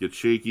of get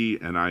shaky,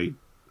 and I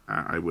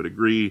would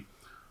agree.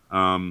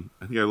 I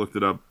think I looked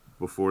it up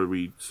before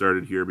we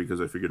started here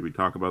because I figured we'd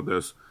talk about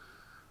this.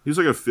 He's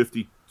like a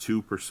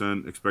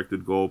 52%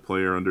 expected goal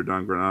player under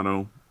Don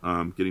Granato,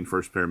 getting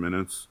first pair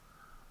minutes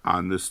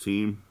on this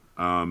team.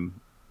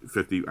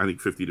 50 to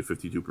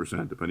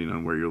 52%, depending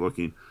on where you're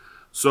looking.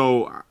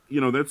 So,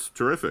 that's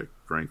terrific,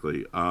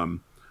 frankly.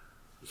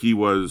 He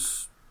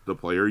was the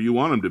player you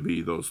want him to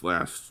be those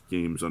last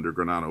games under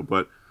Granato.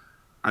 But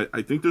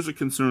I think there's a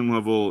concern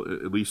level,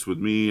 at least with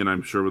me, and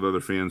I'm sure with other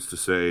fans, to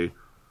say,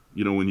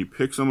 when you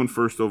pick someone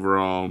first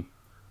overall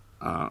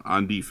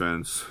on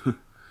defense,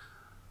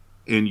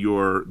 and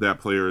that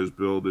player is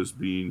billed as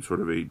being sort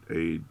of a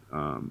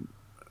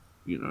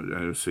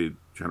I would say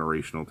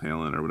generational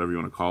talent or whatever you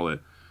want to call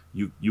it,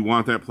 you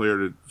want that player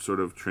to sort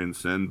of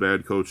transcend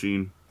bad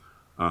coaching.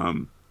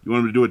 You want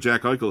him to do what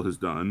Jack Eichel has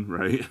done,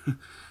 right?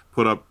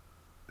 Put up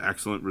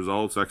excellent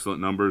results,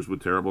 excellent numbers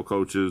with terrible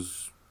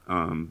coaches,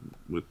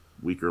 with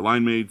weaker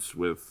line mates,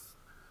 with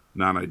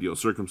non-ideal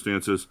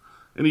circumstances.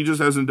 And he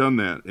just hasn't done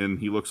that. And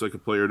he looks like a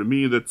player to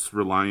me that's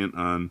reliant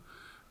on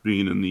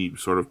being in the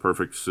sort of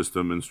perfect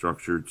system and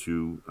structure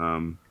to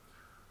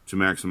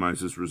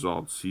maximize his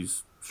results.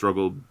 He's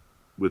struggled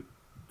with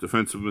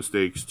defensive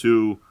mistakes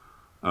too.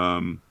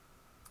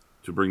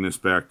 To bring this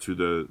back to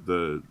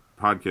the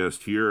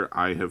podcast here,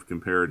 I have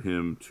compared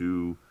him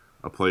to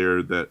a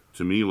player that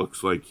to me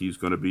looks like he's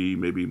going to be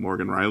maybe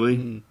Morgan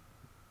Rielly.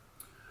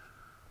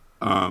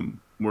 Mm-hmm.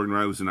 Morgan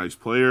Rielly's a nice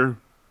player.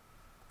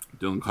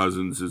 Dylan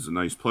Cousins is a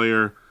nice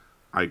player.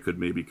 I could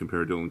maybe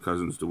compare Dylan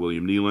Cousins to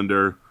William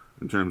Nylander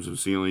in terms of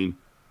ceiling.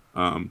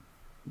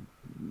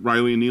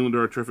 Rielly and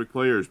Nylander are terrific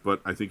players,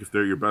 but I think if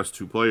they're your best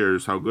two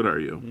players, how good are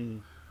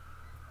you?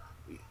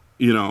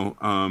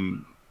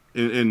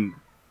 And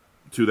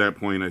to that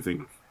point, I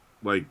think,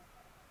 like,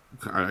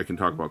 I can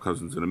talk about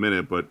Cousins in a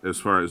minute, but as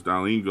far as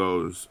Dahlin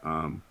goes,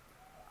 I'm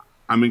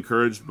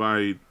encouraged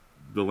by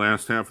the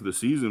last half of the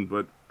season,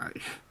 but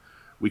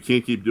we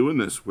can't keep doing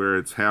this where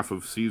it's half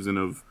of season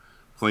of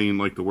playing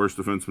like the worst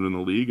defenseman in the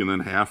league and then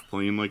half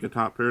playing like a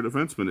top pair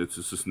defenseman. It's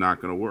just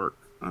not going to work.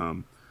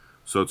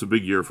 So it's a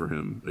big year for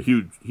him, a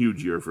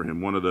huge year for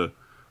him. One of the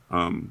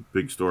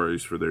big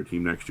stories for their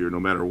team next year, no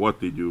matter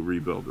what they do,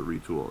 rebuild or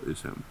retool,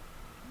 is him.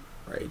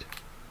 Right.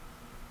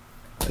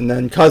 And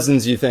then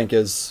Cousins, you think,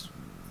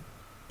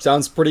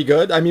 sounds pretty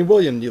good. I mean,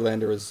 William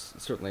Nylander is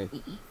certainly,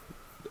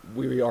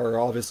 we are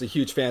obviously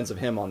huge fans of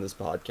him on this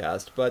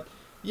podcast, but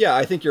yeah,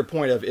 I think your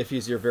point of if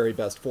he's your very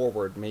best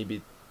forward,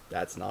 maybe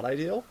that's not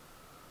ideal.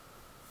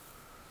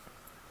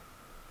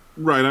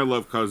 Right, I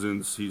love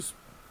Cousins. He's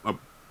a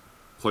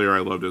player I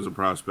loved as a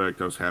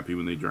prospect. I was happy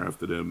when they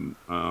drafted him.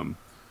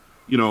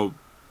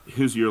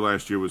 His year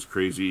last year was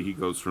crazy. He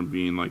goes from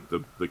being like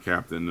the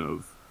captain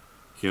of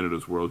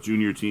Canada's World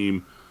Junior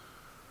team,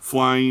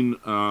 flying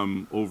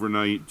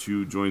overnight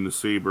to join the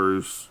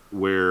Sabres,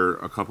 where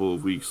a couple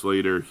of weeks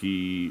later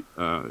the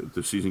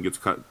season gets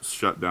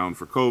shut down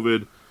for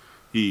COVID.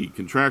 He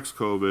contracts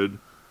COVID,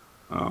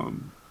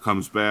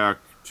 comes back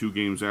 2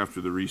 games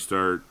after the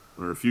restart,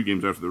 or a few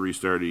games after the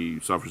restart, he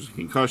suffers a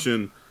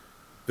concussion.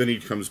 Then he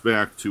comes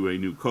back to a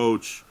new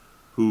coach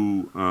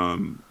who,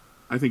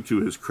 I think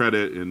to his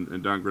credit,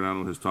 and Don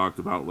Granato has talked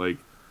about, like,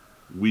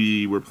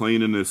 we were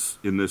playing in this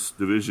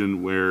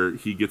division where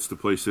he gets to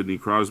play Sidney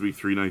Crosby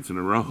 3 nights in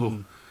a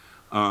row.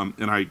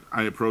 And I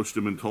approached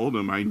him and told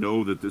him, I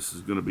know that this is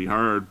going to be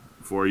hard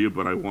for you,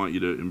 but I want you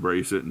to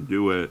embrace it and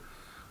do it.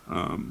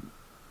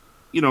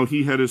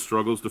 He had his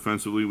struggles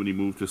defensively when he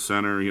moved to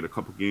center. He had a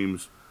couple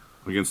games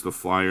against the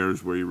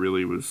Flyers where he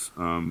really was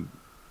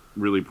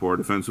really poor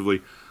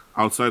defensively.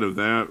 Outside of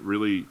that,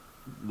 really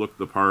looked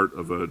the part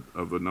of a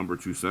number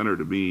 2 center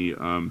to me.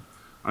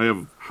 I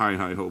have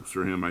high hopes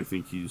for him. I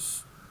think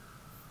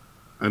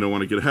I don't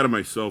want to get ahead of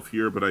myself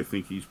here, but I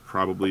think he's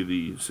probably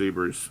the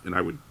Sabres, and I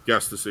would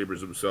guess the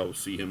Sabres themselves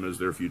see him as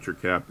their future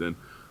captain.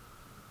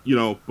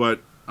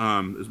 But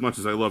as much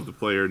as I love the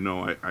player,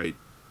 no,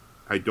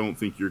 I don't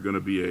think you're going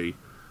to be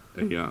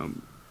a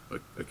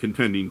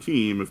contending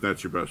team if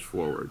that's your best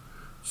forward.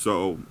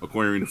 So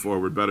acquiring a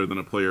forward better than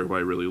a player who I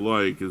really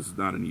like is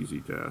not an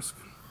easy task.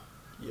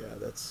 Yeah,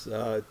 that's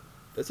a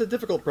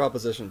difficult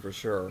proposition for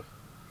sure.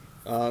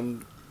 We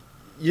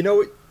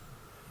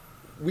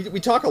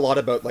talk a lot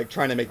about like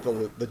trying to make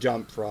the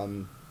jump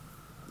from,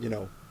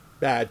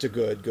 bad to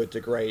good to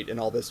great, and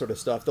all this sort of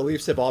stuff. The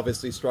Leafs have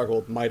obviously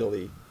struggled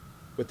mightily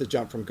with the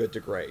jump from good to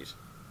great.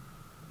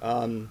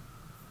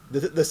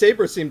 The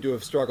Sabres seem to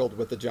have struggled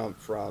with the jump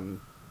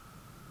from,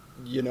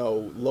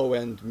 low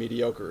end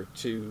mediocre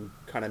to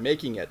kind of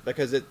making it,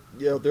 because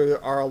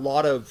there are a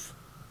lot of,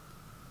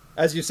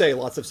 as you say,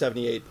 lots of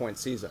 78-point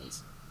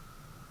seasons.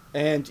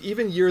 And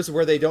even years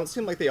where they don't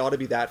seem like they ought to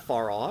be that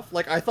far off.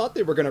 Like, I thought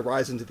they were going to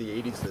rise into the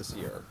 80s this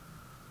year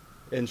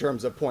in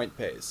terms of point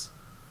pace.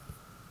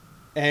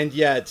 And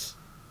yet,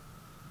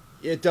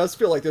 it does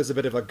feel like there's a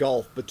bit of a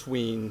gulf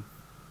between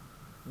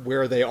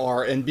where they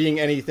are and being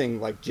anything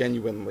like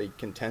genuinely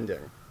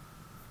contending.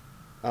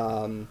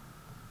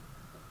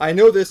 I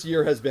know this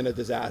year has been a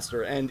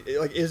disaster, and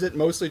like, is it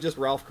mostly just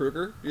Ralph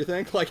Kruger? Do you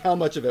think? Like, how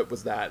much of it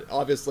was that?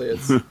 Obviously,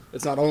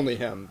 it's not only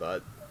him,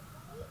 but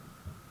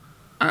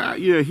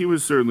yeah, he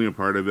was certainly a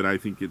part of it. I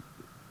think Sabres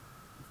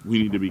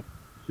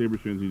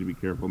fans need to be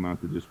careful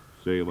not to just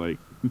say like,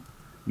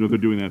 they're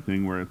doing that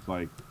thing where it's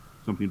like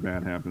something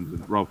bad happens and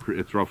it's Ralph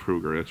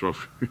Kruger. It's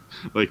Ralph,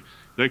 like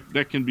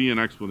that can be an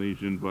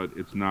explanation, but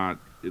it's not.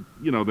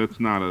 It's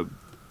not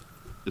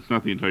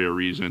the entire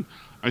reason.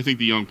 I think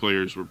the young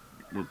players were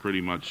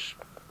pretty much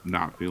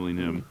not feeling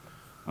him.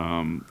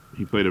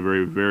 He played a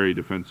very, very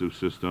defensive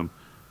system.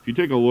 If you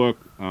take a look,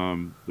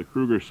 the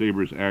Kruger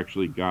Sabres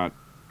actually got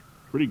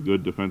pretty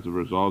good defensive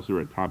results. They were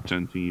a top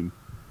 10 team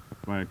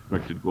by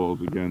expected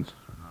goals against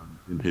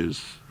in his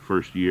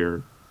first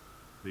year.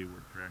 They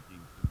were tracking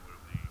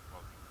similarly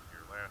well this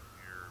year last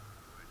year.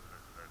 They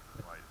started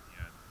to slide at the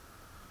end.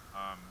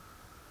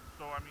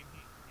 So, I mean,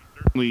 he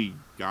certainly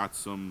got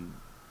some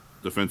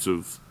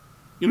defensive.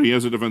 He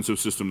has a defensive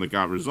system that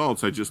got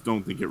results. I just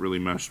don't think it really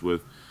meshed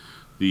with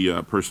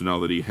the personnel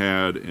that he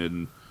had,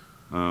 and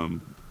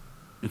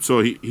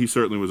so he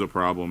certainly was a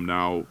problem.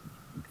 Now,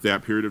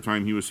 that period of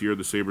time he was here,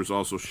 the Sabres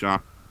also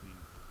shot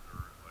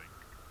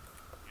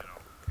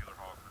Taylor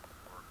Hall,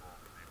 historical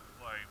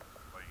play,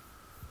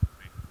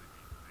 basically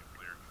the same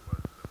player he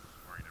was that was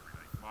scoring every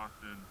night in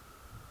Boston.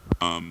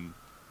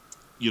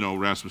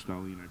 Rasmus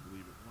Dahlin, I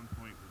believe, at one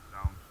point was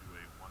down to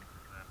a 1%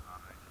 on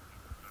a shooting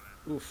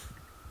percentage. oof.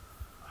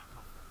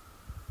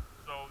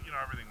 So,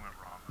 everything went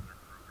wrong under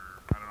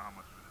Kruger. I don't know how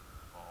much of it is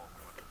his fault,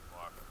 how much is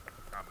luck.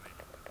 The combination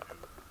of the two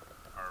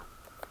are,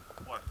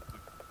 plus the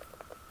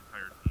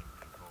entire team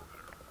being COVID,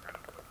 are kind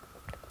of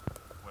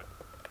what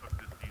took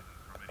this season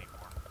from any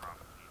form of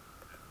promising,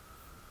 and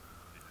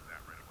they did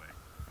that right away.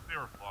 If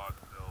they were flawed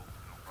still,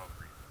 for all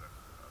the reasons that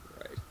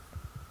Right.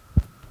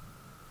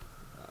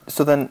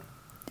 So then,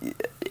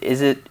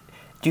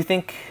 do you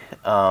think,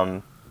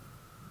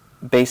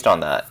 based on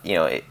that,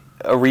 a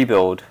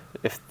rebuild,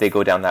 if they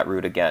go down that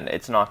route again,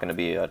 it's not going to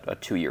be a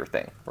 2-year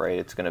thing, right?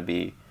 It's going to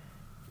be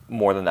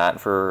more than that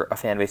for a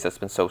fan base that's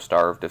been so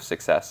starved of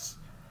success,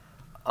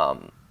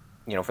 for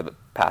the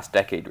past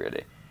decade,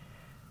 really.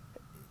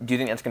 Do you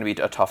think that's going to be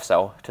a tough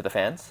sell to the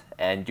fans?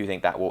 And do you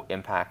think that will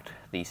impact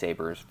the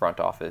Sabres front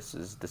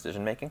office's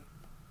decision-making?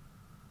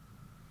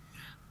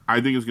 I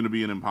think it's going to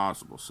be an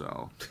impossible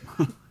sell.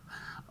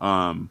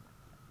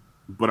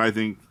 But I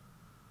think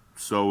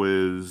so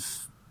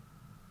is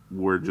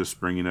we're just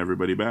bringing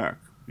everybody back.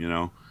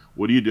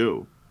 What do you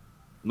do?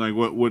 Like,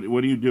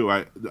 what do you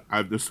do?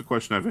 This is a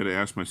question I've had to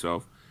ask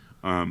myself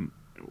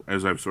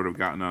as I've sort of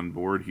gotten on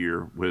board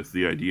here with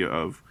the idea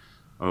of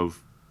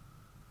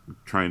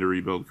trying to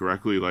rebuild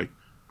correctly. Like,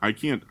 I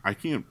can't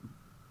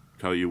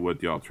tell you what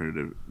the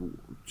alternative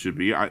should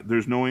be.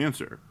 There's no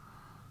answer.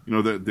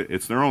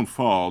 It's their own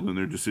fault and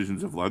their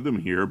decisions have led them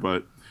here,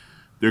 but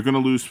they're going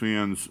to lose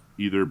fans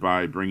either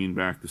by bringing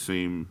back the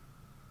same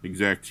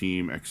exact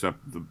team, except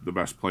the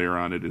best player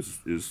on it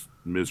is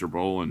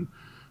miserable and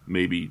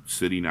maybe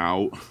sitting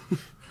out,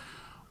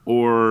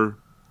 or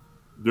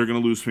they're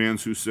going to lose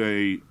fans who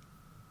say,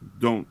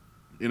 don't.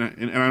 And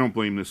I don't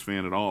blame this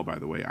fan at all, by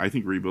the way. I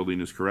think rebuilding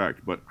is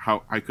correct, but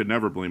I could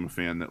never blame a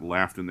fan that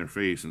laughed in their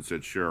face and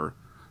said, "Sure,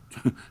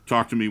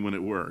 talk to me when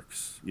it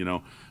works."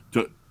 And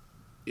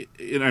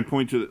I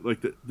point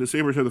to the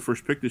Sabres had the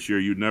first pick this year.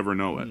 You'd never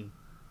know it.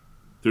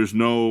 There's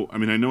no. I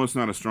mean, I know it's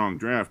not a strong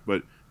draft,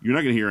 but you're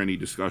not going to hear any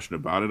discussion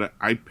about it.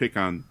 I pick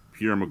on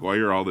Pierre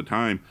McGuire all the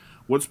time.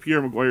 What's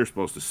Pierre McGuire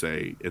supposed to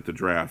say at the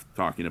draft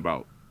talking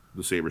about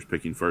the Sabres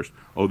picking first?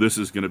 Oh, this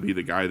is going to be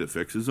the guy that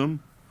fixes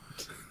them?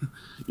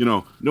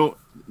 No,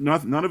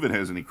 none of it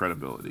has any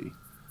credibility.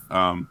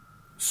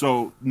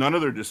 So none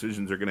of their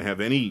decisions are going to have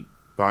any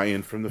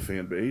buy-in from the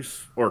fan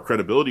base or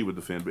credibility with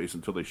the fan base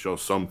until they show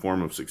some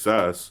form of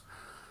success,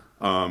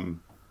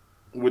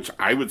 which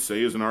I would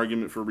say is an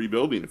argument for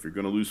rebuilding. If you're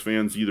going to lose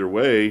fans either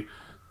way,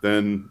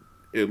 then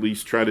at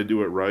least try to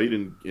do it right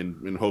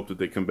and hope that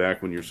they come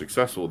back when you're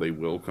successful. They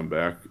will come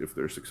back if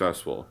they're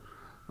successful.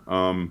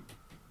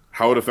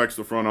 How it affects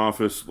the front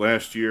office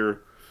last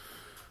year,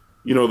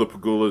 the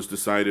Pegulas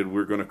decided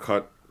we're going to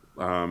cut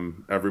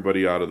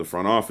everybody out of the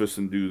front office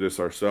and do this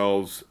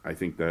ourselves. I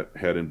think that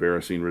had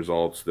embarrassing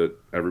results that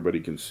everybody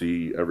can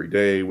see every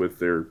day with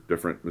their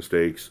different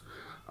mistakes.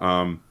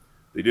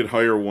 They did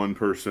hire one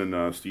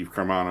person, Steve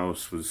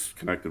Karmanos, was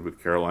connected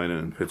with Carolina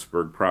and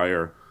Pittsburgh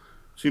prior.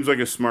 Seems like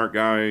a smart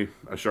guy,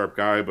 a sharp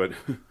guy, but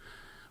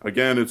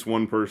again, it's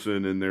one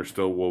person and they're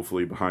still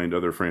woefully behind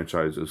other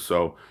franchises.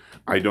 So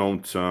I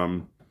don't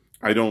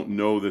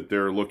know that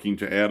they're looking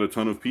to add a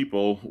ton of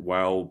people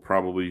while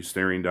probably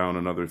staring down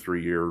another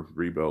 3-year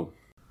rebuild.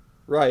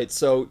 Right.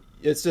 So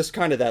it's just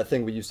kind of that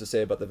thing we used to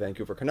say about the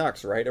Vancouver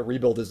Canucks, right? A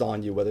rebuild is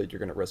on you whether you're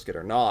going to risk it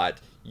or not.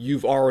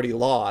 You've already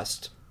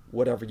lost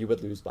whatever you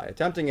would lose by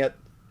attempting it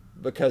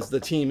because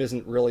the team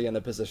isn't really in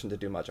a position to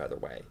do much either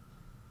way.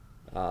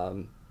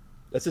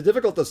 It's a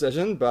difficult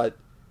decision, but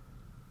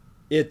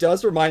it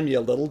does remind me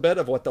a little bit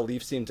of what the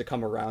Leafs seemed to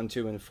come around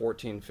to in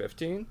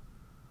 14-15.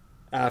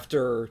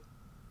 After,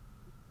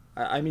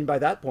 I mean, by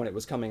that point, it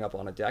was coming up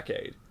on a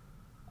decade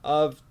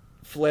of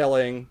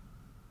flailing,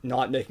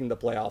 not making the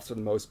playoffs for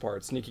the most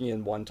part, sneaking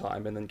in one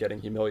time and then getting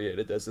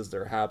humiliated. This is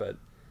their habit.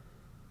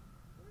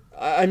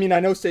 I mean, I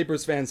know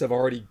Sabres fans have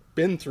already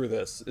been through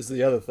this, is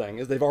the other thing,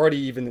 is they've already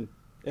even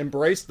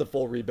embraced the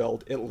full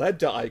rebuild. It led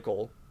to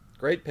Eichel.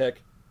 Great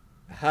pick.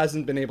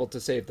 Hasn't been able to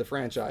save the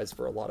franchise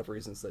for a lot of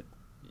reasons that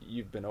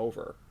you've been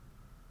over.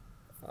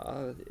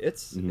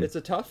 It's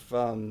a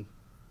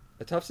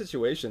tough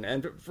situation,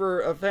 and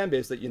for a fan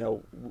base that, you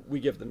know, we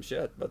give them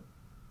shit, but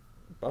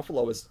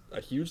Buffalo is a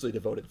hugely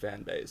devoted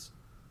fan base.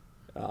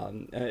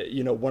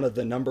 You know, one of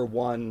the number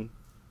one,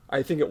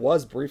 I think it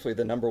was briefly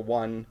the number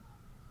one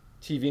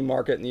TV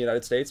market in the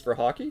United States for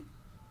hockey,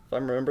 if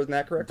I'm remembering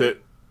that correctly.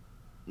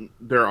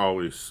 They're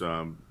always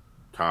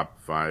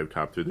top 5,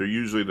 top 3. They're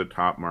usually the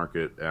top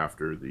market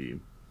after the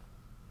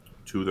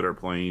 2 that are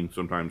playing,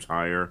 sometimes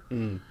higher.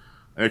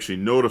 Actually,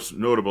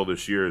 notable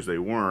this year is they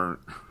weren't,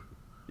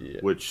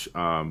 which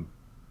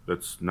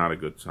that's not a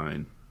good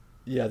sign.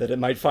 Yeah, that it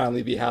might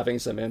finally be having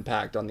some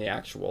impact on the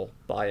actual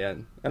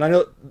buy-in. And I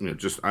know,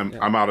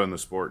 I'm out on the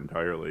sport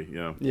entirely.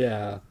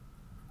 Yeah,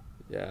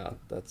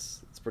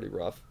 it's pretty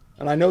rough.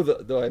 And I know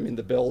though, I mean,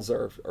 the Bills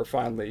are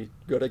finally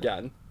good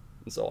again,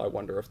 and so I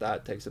wonder if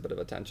that takes a bit of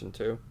attention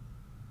too.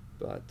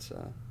 But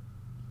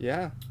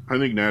yeah, I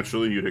think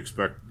naturally you'd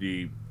expect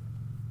I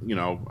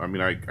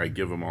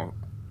give them all.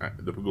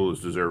 The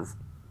Pegulas deserve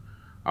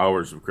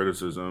hours of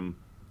criticism.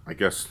 I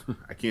guess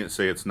I can't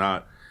say it's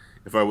not.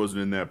 If I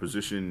wasn't in that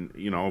position,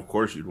 of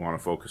course you'd want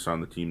to focus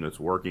on the team that's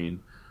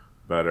working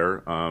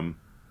better.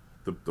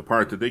 The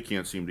part that they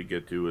can't seem to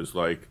get to is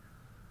like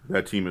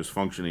that team is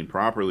functioning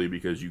properly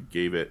because you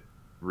gave it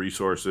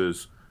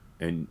resources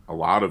and a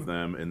lot of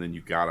them, and then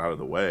you got out of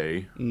the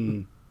way.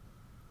 And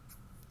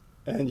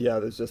yeah,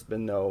 there's just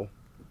been no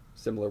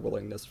similar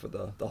willingness for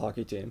the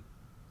hockey team.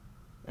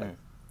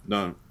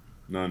 None.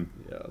 Yeah.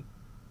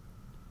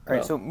 All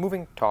right, so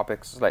moving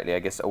topics slightly, I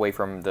guess, away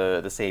from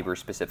the Sabres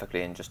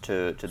specifically and just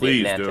to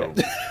Please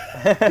the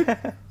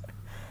Atlantic.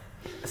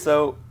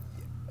 So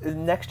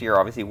next year,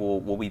 obviously,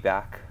 we'll be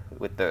back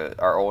with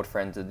our old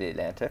friends of the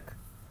Atlantic.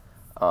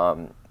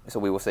 So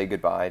we will say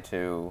goodbye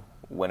to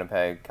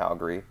Winnipeg,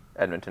 Calgary,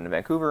 Edmonton, and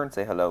Vancouver, and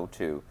say hello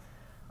to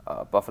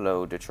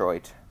Buffalo,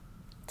 Detroit,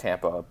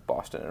 Tampa,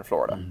 Boston, and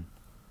Florida.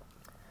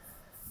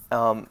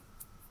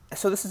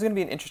 So this is going to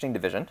be an interesting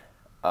division.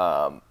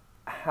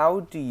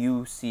 How do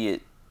you see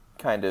it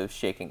kind of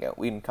shaking out?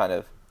 We can kind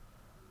of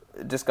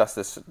discuss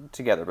this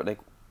together, but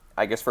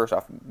I guess first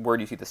off, where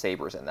do you see the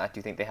Sabres in that? Do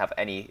you think they have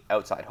any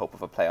outside hope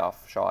of a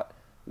playoff shot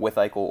with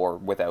Eichel or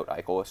without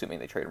Eichel, assuming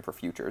they trade him for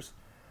futures?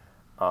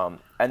 And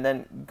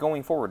then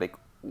going forward,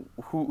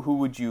 who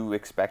would you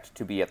expect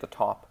to be at the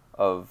top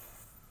of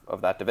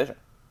that division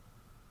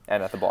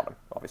and at the bottom,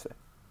 obviously?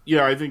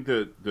 Yeah, I think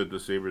that the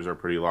Sabres are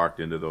pretty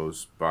locked into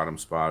those bottom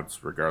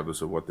spots,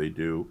 regardless of what they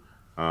do.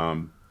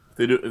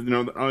 They do,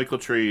 the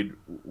Eichel trade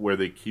where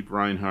they keep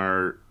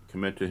Reinhart,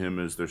 commit to him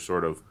as their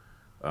sort of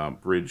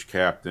bridge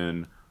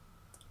captain,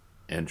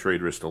 and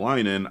trade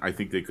Ristolainen. I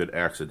think they could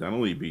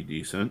accidentally be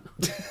decent.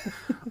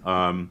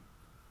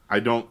 I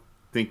don't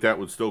think that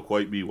would still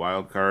quite be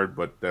wild card,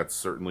 but that's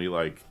certainly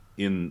like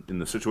in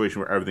the situation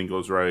where everything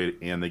goes right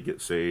and they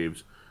get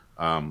saves,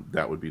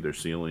 that would be their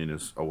ceiling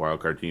as a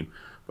wild card team.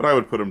 But I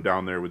would put them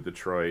down there with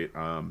Detroit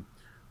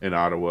and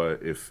Ottawa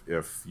if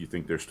you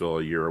think they're still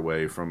a year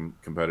away from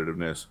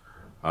competitiveness.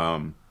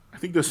 I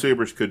think the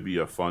Sabres could be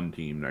a fun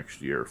team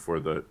next year for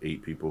the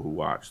 8 people who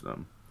watch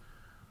them.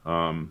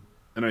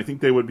 And I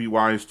think they would be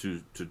wise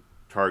to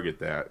target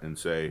that and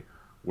say,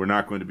 we're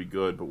not going to be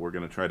good, but we're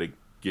going to try to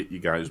get you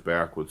guys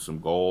back with some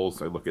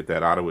goals. I look at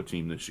that Ottawa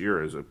team this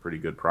year as a pretty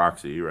good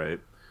proxy, right?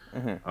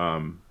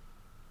 Mm-hmm.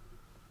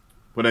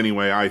 But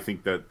anyway, I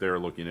think that they're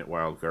looking at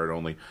wild card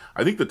only.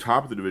 I think the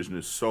top of the division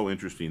is so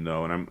interesting,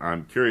 though, and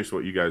I'm curious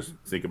what you guys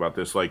think about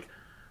this. Like,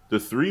 the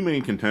 3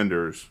 main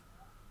contenders,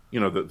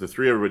 the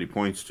 3 everybody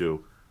points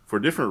to, for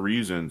different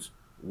reasons,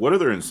 what are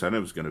their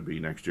incentives going to be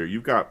next year?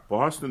 You've got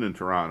Boston and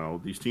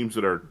Toronto, these teams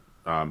that are,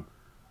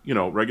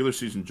 regular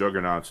season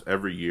juggernauts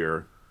every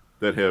year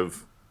that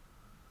have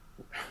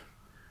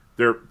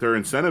their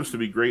incentives to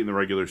be great in the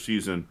regular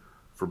season.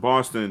 For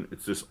Boston,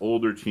 it's this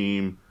older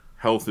team.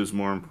 Health is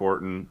more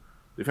important.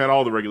 They've had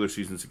all the regular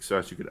season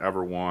success you could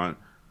ever want.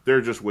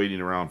 They're just waiting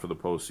around for the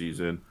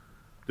postseason.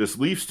 This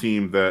Leafs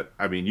team that,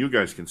 you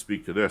guys can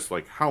speak to this,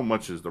 like how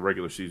much is the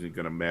regular season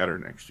going to matter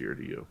next year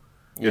to you?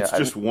 Yeah, it's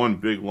just one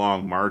big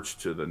long march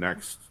to the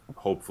next,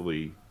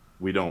 hopefully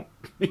we don't,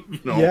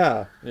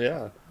 Yeah.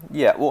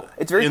 Yeah, well,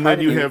 it's very and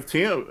then you have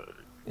Tampa.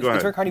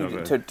 It's very kind of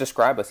you to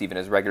describe us even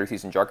as regular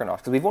season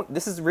juggernauts, because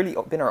this has really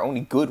been our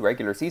only good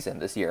regular season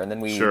this year, and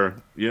then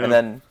and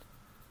then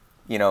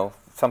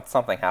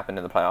something happened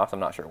in the playoffs. I'm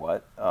not sure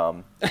what.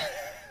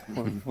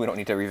 We don't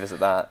need to revisit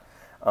that.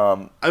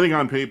 I think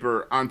on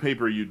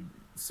paper you'd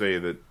say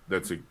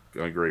that's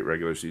a great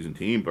regular season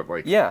team, but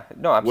like, Yeah,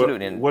 no,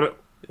 absolutely.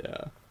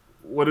 Yeah.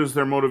 What is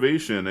their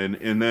motivation?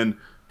 And then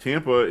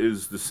Tampa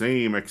is the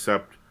same,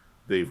 except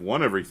they've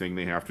won everything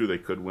they have to. They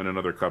could win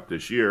another cup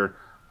this year.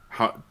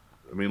 I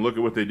mean, look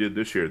at what they did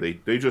this year.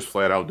 They just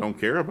flat out don't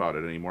care about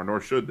it anymore, nor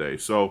should they.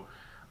 So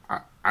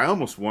I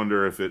almost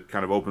wonder if it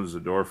kind of opens the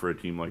door for a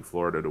team like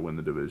Florida to win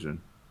the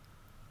division.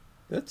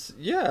 That's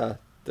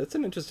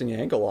an interesting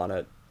angle on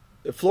it.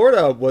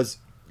 Florida was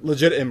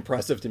legit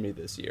impressive to me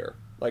this year.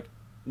 Like,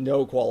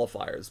 no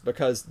qualifiers,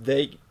 because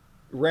they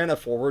ran a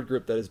forward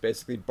group that is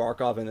basically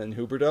Barkov and then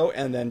Huberdeau,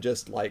 and then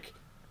just like,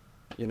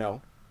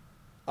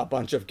 a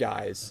bunch of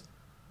guys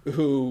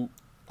who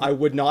I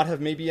would not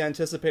have maybe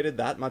anticipated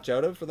that much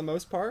out of for the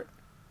most part.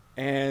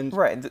 And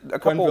right, a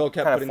couple Quenneville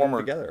kept kind of putting former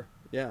them together.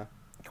 Yeah.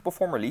 A couple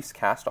former Leafs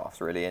cast-offs,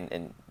 really,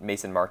 in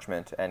Mason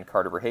Marchment and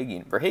Carter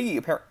Verhaeghe.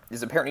 Verhaeghe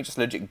is apparently just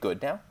legit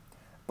good now,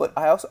 but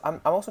I'm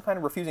also kind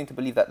of refusing to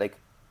believe that, like,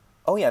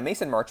 oh yeah,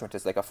 Mason Marchment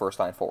is like a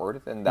first-line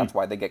forward, and that's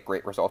why they get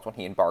great results when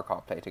he and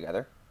Barkov play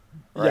together.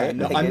 Right?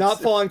 Yeah, no, I'm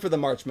not falling for the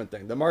Marchment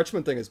thing. The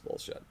Marchment thing is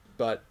bullshit,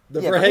 but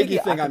the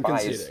Verhaeghe thing I'm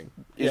conceding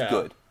is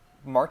good.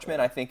 Marchment,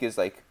 I think, is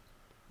like,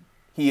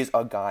 he is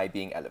a guy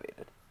being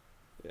elevated.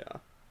 Yeah,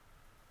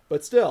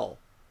 but still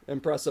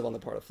impressive on the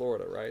part of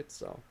Florida, right?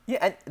 So yeah,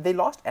 and they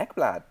lost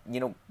Ekblad,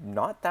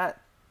 not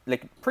that,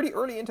 like, pretty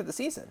early into the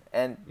season,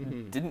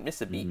 and didn't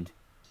miss a beat.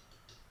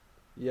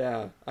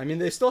 Yeah, I mean,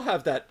 they still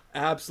have that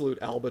absolute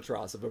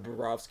albatross of a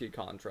Bobrovsky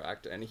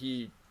contract, and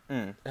he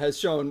has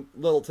shown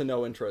little to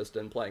no interest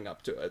in playing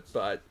up to it.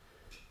 But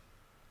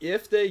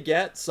if they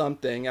get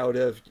something out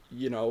of,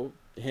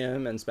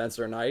 him and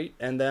Spencer Knight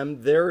and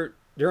them, they're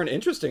an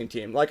interesting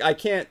team. Like, I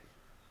can't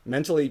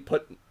mentally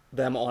put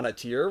them on a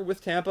tier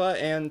with Tampa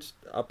and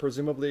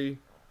presumably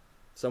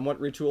somewhat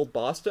retooled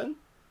Boston.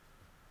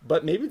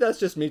 But maybe that's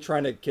just me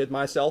trying to kid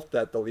myself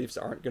that the Leafs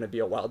aren't going to be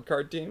a wild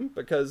card team,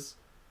 because,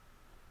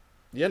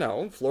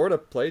 Florida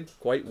played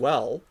quite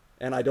well,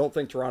 and I don't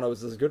think Toronto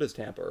is as good as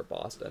Tampa or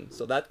Boston.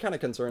 So that kind of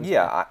concerns me.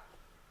 Yeah,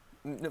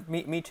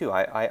 me too.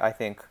 I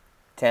think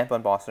Tampa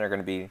and Boston are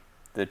going to be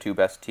the two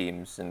best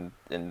teams in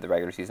the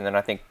regular season, and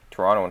I think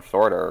Toronto and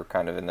Florida are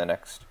kind of in the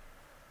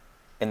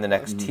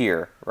next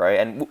tier, right?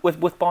 And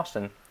with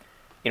Boston,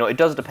 it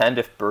does depend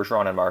if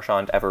Bergeron and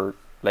Marchand ever,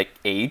 like,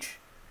 age.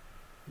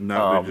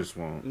 No, they just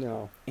won't.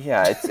 No.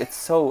 Yeah, it's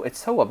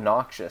so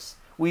obnoxious.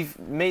 We've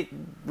made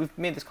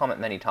this comment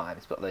many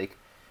times, but, like,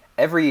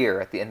 every year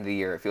at the end of the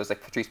year, it feels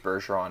like Patrice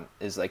Bergeron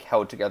is, like,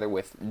 held together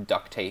with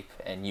duct tape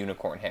and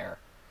unicorn hair,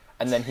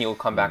 and then he'll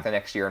come back the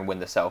next year and win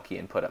the Selke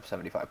and put up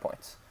 75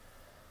 points.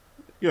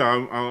 Yeah,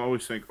 I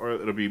always think, or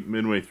it'll be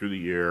midway through the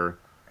year,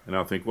 and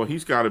I'll think, well,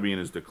 he's got to be in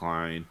his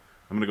decline.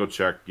 I'm going to go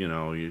check,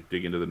 you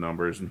dig into the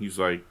numbers, and he's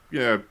like,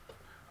 yeah,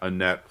 a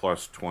net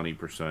plus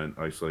 20%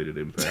 isolated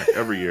impact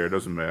every year. It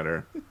doesn't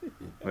matter.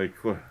 Like,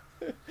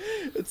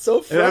 it's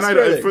so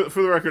frustrating. And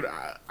for the record,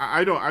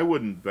 I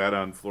wouldn't bet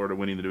on Florida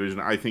winning the division.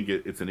 I think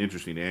it's an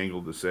interesting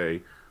angle to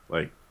say,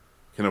 like,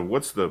 kind of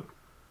what's the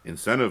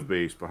incentive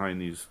base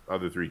behind these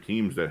other three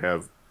teams that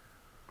have,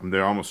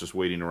 they're almost just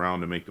waiting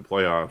around to make the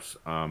playoffs.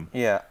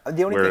 Yeah,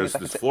 the only whereas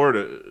thing is, this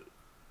Florida,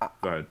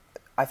 go ahead.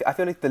 I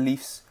feel like the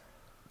Leafs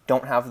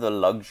don't have the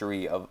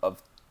luxury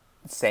of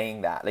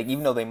saying that. Like,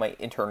 even though they might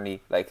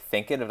internally, like,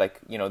 think it of,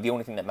 like, the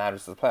only thing that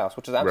matters is the playoffs,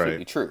 which is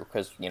absolutely true,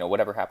 because,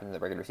 whatever happens in the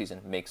regular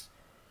season makes,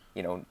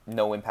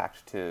 no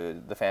impact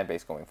to the fan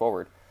base going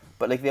forward.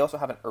 But, like, they also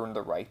haven't earned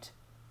the right,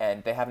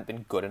 and they haven't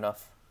been good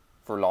enough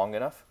for long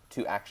enough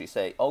to actually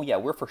say, oh yeah,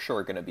 we're for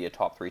sure going to be a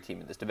top 3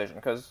 team in this division,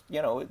 because,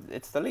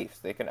 it's the Leafs.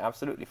 They can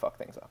absolutely fuck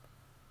things up.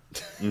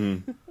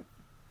 Mm-hmm.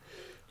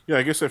 Yeah,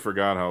 I guess I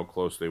forgot how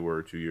close they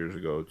were 2 years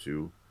ago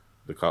to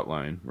the cut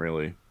line,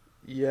 really.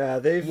 Yeah,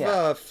 they've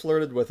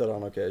flirted with it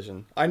on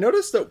occasion. I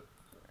noticed that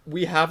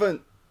we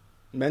haven't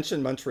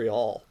mentioned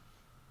Montreal,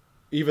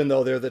 even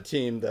though they're the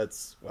team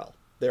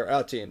they're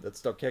a team that's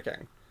still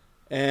kicking.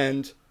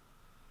 And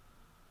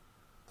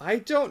I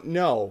don't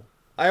know.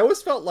 I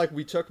always felt like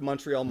we took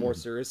Montreal more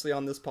seriously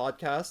on this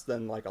podcast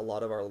than, like, a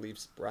lot of our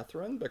Leafs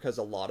brethren, because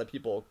a lot of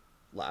people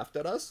laughed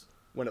at us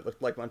when it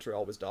looked like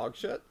Montreal was dog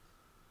shit.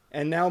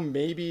 And now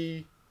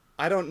maybe,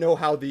 I don't know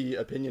how the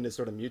opinion is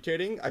sort of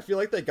mutating. I feel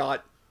like they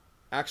got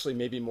actually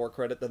maybe more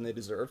credit than they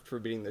deserved for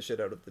beating the shit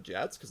out of the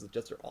Jets, because the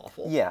Jets are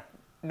awful. Yeah.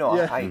 No,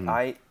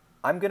 Yeah.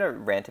 I'm going to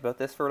rant about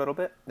this for a little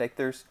bit. Like,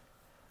 there's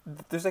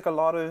like a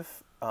lot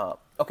of,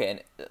 okay,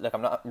 and, like,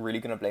 I'm not really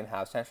going to blame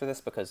Habs fans for this,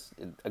 because,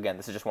 again,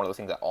 this is just one of those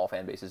things that all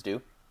fan bases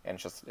do,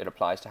 and it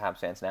applies to Habs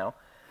fans now.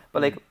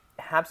 But, like,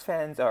 Habs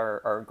fans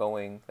are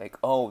going, like,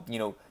 oh,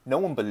 no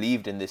one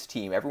believed in this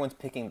team. Everyone's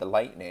picking the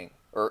Lightning,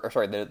 or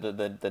sorry,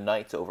 the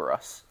Knights over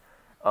us.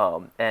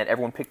 And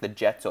everyone picked the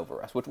Jets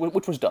over us,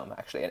 which was dumb,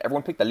 actually. And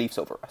everyone picked the Leafs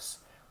over us,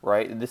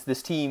 right?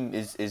 This team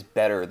is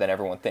better than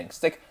everyone thinks.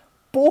 It's like,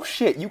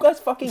 bullshit. You guys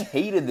fucking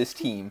hated this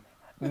team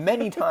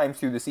many times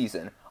through the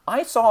season.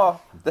 I saw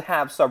the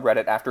Habs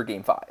subreddit after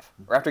Game 5,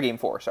 or after Game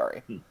 4,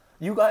 sorry.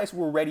 You guys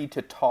were ready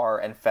to tar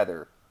and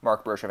feather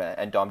Marc Bergevin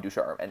and Dom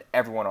Ducharme and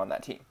everyone on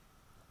that team.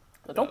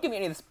 Don't give me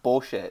any of this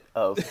bullshit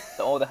of,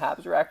 oh, the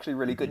Habs are actually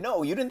really good.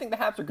 No, you didn't think the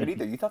Habs were good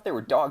either. You thought they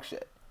were dog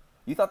shit.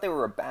 You thought they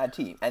were a bad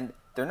team. And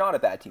they're not a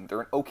bad team.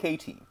 They're an okay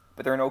team.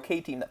 But they're an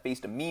okay team that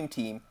faced a meme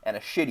team and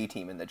a shitty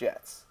team in the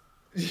Jets.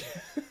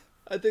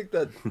 I think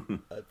that...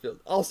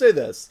 I'll say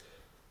this.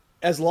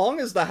 As long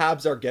as the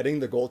Habs are getting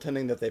the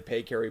goaltending that they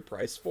pay Carey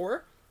Price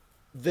for,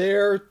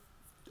 they're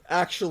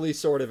actually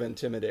sort of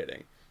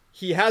intimidating.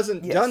 He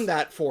hasn't done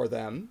that for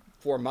them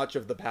for much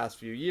of the past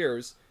few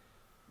years.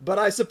 But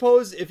I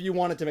suppose if you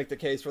wanted to make the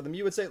case for them,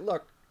 you would say,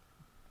 look,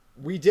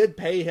 we did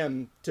pay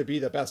him to be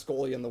the best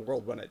goalie in the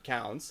world when it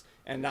counts,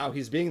 and now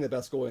he's being the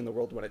best goalie in the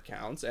world when it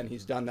counts, and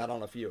he's done that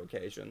on a few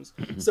occasions.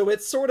 So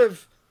it's sort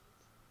of,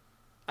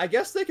 I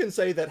guess they can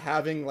say that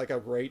having like a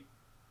great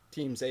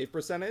team save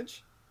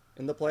percentage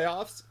in the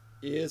playoffs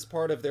is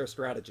part of their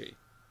strategy.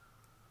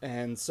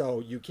 And so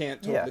you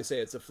can't totally say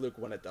it's a fluke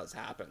when it does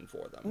happen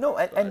for them. No,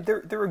 and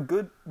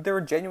they're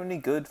a genuinely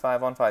good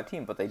 5-on-5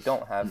 team, but they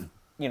don't have...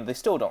 they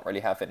still don't really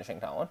have finishing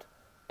talent,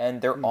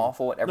 and they're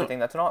awful at everything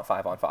that's not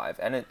 5-on-5.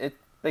 And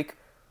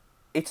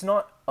it's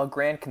not a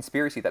grand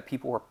conspiracy that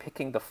people were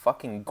picking the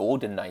fucking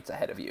Golden Knights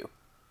ahead of you.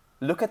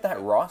 Look at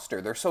that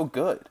roster; they're so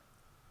good.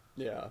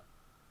 Yeah,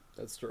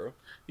 that's true.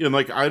 Yeah,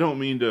 like I don't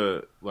mean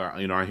to,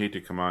 I hate to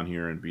come on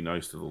here and be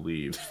nice to the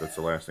Leafs. That's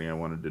the last thing I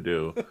wanted to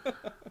do.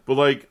 But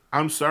like,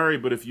 I'm sorry,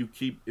 but if you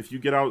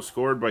get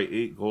outscored by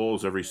 8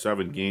 goals every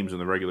 7 games in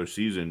the regular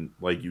season,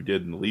 like you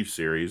did in the Leafs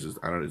series, is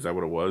that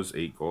what it was?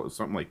 8 goals,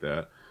 something like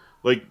that.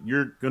 Like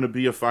you're gonna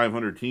be a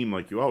 500 team,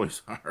 like you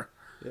always are.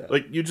 Yeah.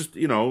 Like you just,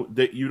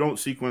 that you don't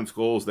sequence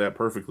goals that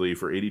perfectly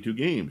for 82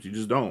 games. You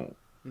just don't.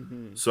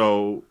 Mm-hmm.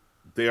 So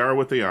they are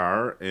what they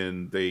are,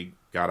 and they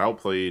got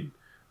outplayed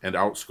and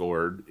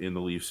outscored in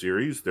the Leafs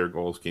series. Their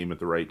goals came at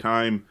the right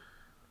time.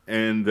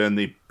 And then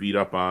they beat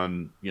up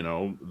on,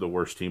 the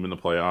worst team in the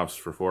playoffs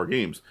for 4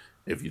 games.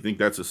 If you think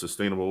that's a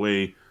sustainable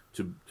way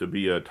to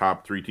be a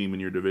top 3 team in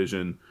your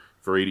division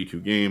for 82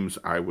 games,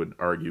 I would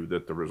argue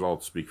that the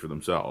results speak for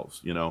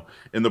themselves,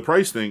 And the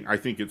Price thing, I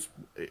think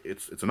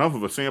it's enough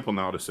of a sample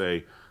now to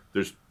say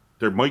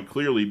there might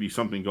clearly be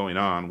something going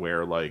on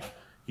where like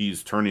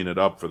he's turning it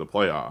up for the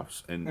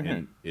playoffs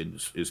and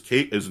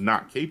is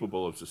not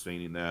capable of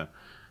sustaining that.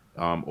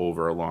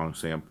 Over a large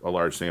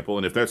sample,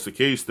 and if that's the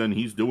case, then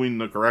he's doing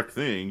the correct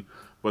thing.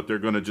 But they're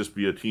going to just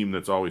be a team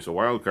that's always a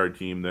wild card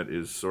team that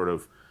is sort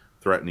of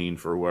threatening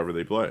for whoever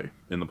they play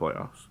in the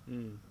playoffs.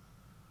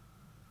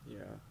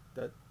 Yeah,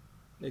 that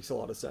makes a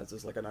lot of sense.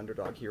 It's like an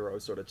underdog hero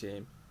sort of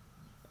team.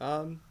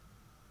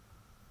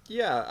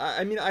 Yeah,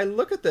 I mean, I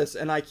look at this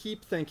and I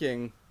keep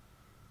thinking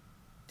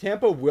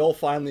Tampa will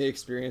finally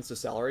experience a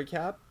salary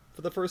cap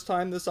for the first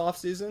time this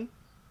offseason.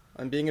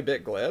 I'm being a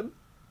bit glib.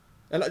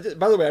 And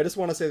by the way, I just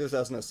want to say this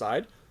as an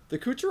aside. The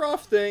Kucherov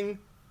thing,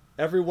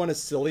 everyone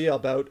is silly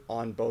about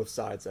on both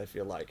sides, I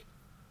feel like.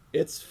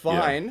 It's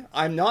fine. Yeah.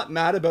 I'm not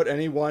mad about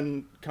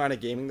anyone kind of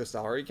gaming the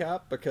salary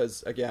cap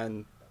because,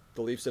 again,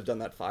 the Leafs have done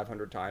that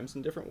 500 times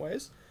in different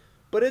ways.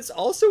 But it's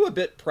also a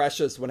bit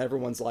precious when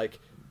everyone's like,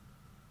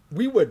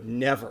 we would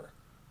never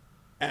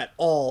at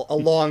all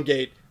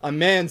elongate a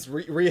man's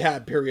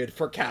rehab period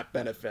for cap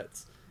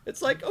benefits.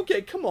 It's like,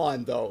 okay, come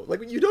on, though.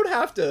 Like, you don't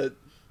have to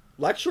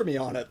lecture me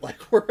on it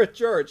like we're a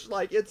church.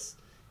 Like it's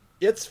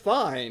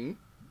fine.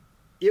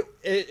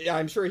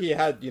 I'm sure he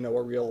had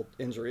a real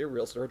injury, a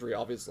real surgery.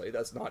 Obviously,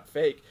 that's not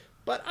fake.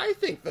 But I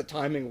think the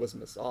timing was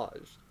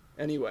massaged.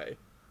 Anyway,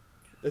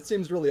 it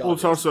seems really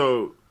obvious. Well, it's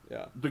also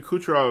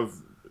the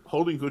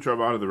holding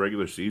Kucherov out of the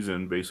regular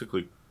season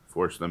basically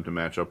forced them to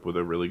match up with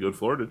a really good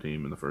Florida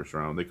team in the first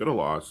round. They could have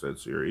lost that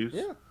series.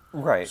 Yeah.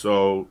 Right.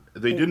 So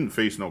they didn't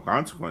face no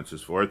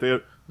consequences for it.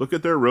 They look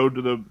at their road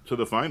to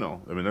the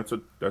final. I mean, that's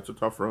a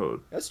tough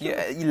road. That's true.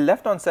 Yeah,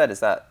 left unsaid is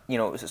that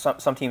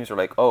some teams are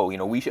like, oh,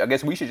 I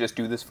guess we should just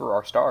do this for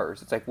our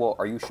stars. It's like, well,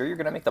 are you sure you're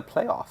going to make the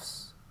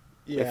playoffs?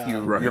 Yeah. If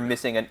you're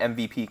missing an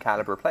MVP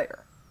caliber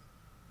player,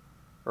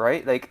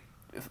 right? Like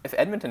if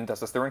Edmonton does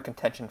this, they're in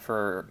contention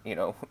for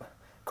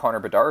Connor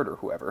Bedard or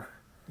whoever.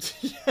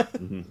 Yeah,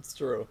 it's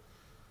true.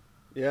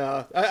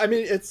 Yeah, I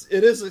mean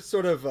it is a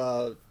sort of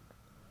a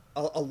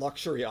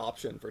luxury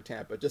option for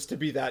Tampa just to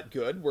be that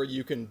good where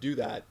you can do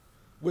that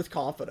with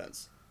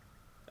confidence.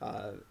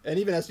 And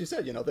even as you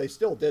said, they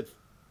still did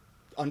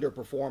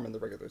underperform in the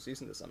regular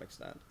season to some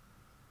extent.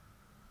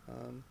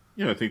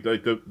 I think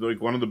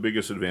like one of the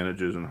biggest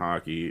advantages in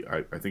hockey,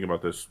 I think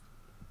about this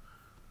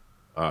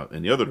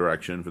in the other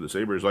direction for the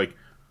Sabres, like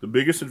the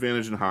biggest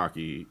advantage in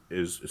hockey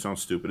is, it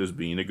sounds stupid, is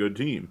being a good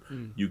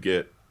team. You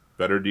get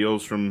better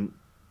deals from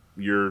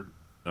your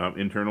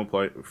internal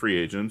free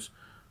agents.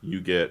 You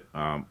get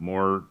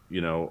more,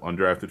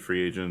 undrafted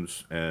free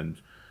agents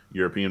and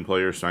European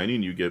players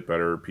signing. You get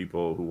better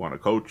people who want to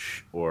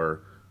coach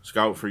or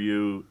scout for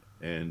you,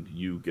 and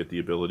you get the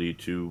ability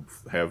to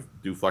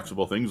do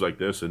flexible things like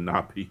this and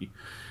not be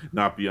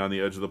on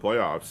the edge of the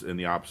playoffs. And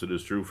the opposite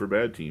is true for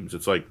bad teams.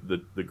 It's like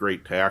the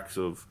great tax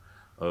of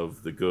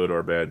the good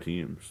or bad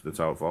teams. That's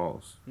how it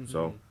falls. Mm-hmm.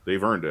 So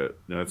they've earned it.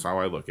 That's how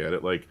I look at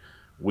it. Like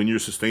when you're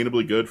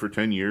sustainably good for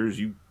 10 years,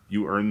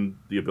 you earn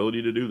the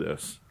ability to do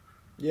this.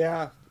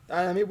 Yeah,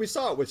 I mean, we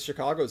saw it with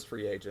Chicago's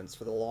free agents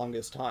for the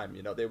longest time.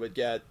 You know, they would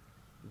get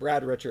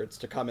Brad Richards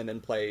to come in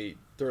and play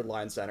third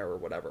line center or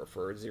whatever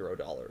for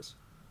 $0.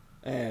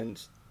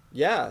 And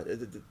yeah,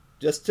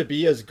 just to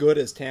be as good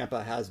as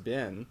Tampa has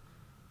been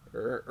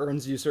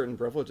earns you certain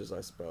privileges,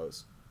 I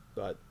suppose.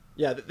 But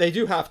yeah, they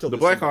do have to. The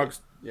Blackhawks,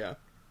 yeah,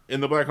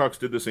 and the Blackhawks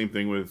did the same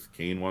thing with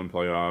Kane won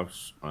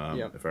playoffs,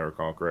 Yep. if I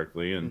recall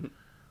correctly. And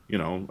you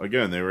know,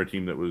 again, they were a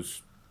team that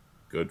was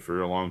good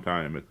for a long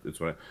time. It's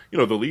what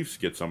the Leafs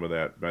get some of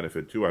that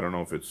benefit too. I don't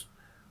know if it's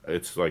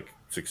like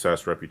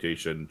success,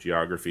 reputation,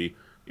 geography.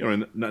 You know,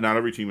 and not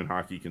every team in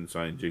hockey can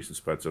sign Jason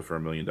Spezza for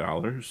 $1 million.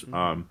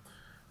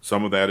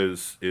 Some of that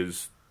is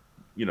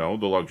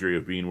the luxury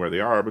of being where they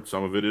are, but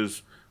some of it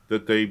is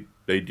that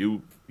they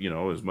do,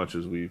 as much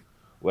as we've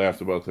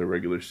laughed about their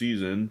regular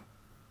season,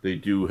 they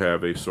do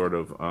have a sort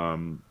of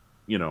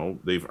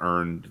they've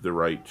earned the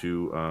right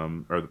to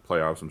or the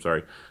playoffs. I'm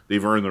sorry,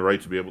 they've earned the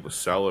right to be able to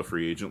sell a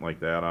free agent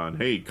like that on,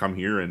 hey, come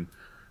here and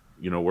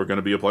we're going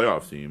to be a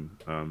playoff team.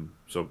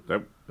 So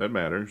that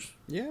matters.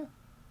 Yeah,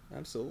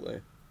 absolutely.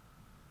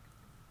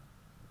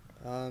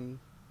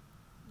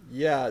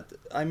 Yeah,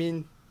 I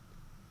mean,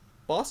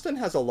 Boston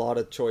has a lot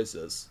of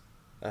choices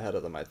ahead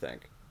of them, I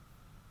think.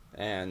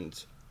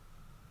 And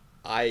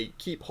I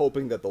keep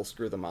hoping that they'll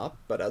screw them up,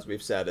 but as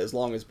we've said, as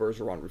long as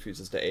Bergeron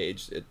refuses to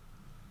age,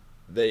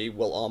 they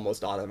will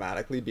almost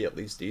automatically be at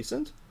least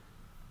decent.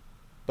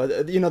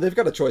 But, they've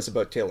got a choice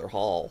about Taylor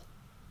Hall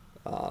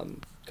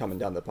coming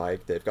down the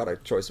pike. They've got a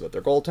choice about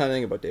their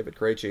goaltending, about David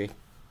Krejci.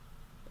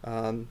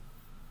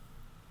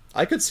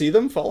 I could see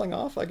them falling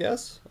off, I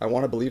guess. I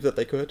want to believe that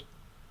they could,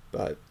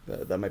 but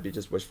that might be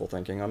just wishful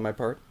thinking on my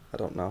part. I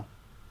don't know.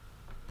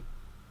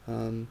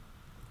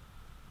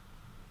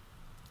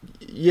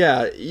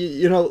 Yeah,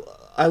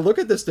 I look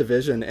at this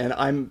division and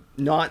I'm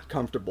not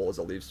comfortable as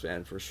a Leafs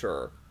fan for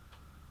sure.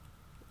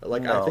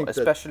 Like, no, I think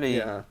especially,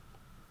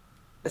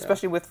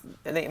 especially with,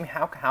 I mean,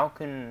 how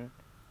can,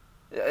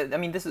 I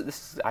mean, this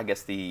is I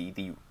guess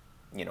the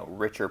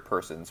richer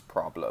person's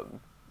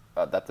problem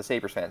that the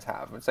Sabres fans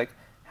have. It's like,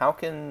 how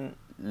can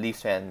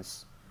Leafs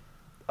fans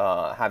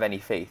have any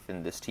faith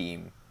in this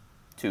team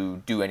to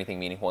do anything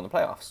meaningful in the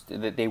playoffs?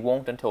 They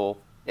won't until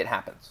it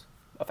happens,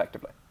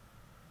 effectively.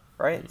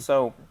 Right? Mm-hmm.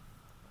 So,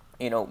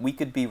 we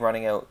could be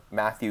running out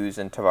Matthews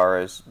and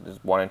Tavares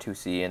as 1 and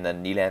 2C, and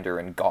then Nylander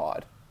and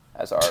God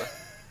as our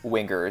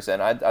wingers,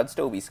 and I'd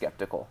still be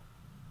skeptical.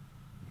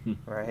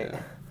 Right?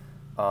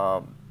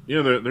 Yeah.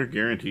 They're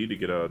guaranteed to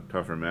get a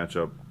tougher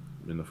matchup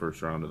in the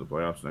first round of the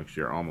playoffs next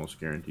year, almost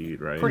guaranteed,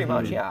 right? Pretty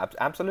much, yeah,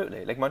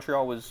 absolutely. Like,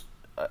 Montreal was,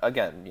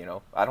 again,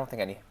 I don't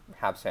think any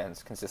Habs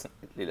fans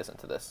consistently listen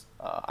to this.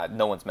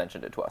 No one's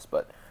mentioned it to us,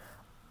 but,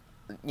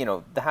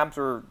 the Habs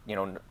were,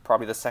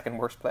 probably the second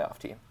worst playoff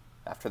team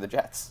after the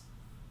Jets.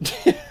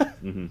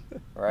 Mm-hmm.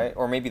 Right?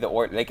 Or maybe the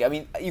Oilers. Like, I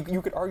mean,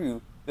 you could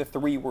argue the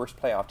 3 worst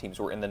playoff teams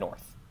were in the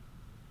North.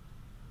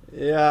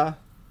 Yeah,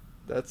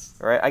 that's...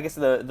 Right? I guess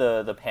not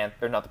the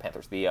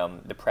Panthers,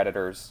 the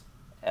Predators...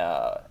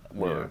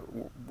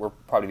 were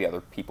probably the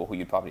other people who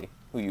you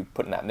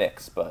put in that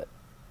mix, but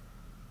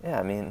yeah,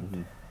 I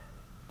mean,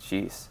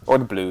 jeez, or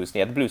the Blues.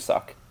 Yeah, the Blues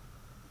suck.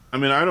 I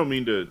mean, I don't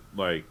mean to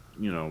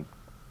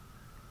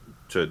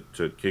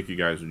to kick you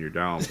guys when you're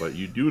down, but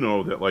you do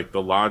know that like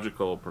the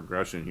logical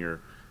progression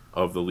here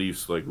of the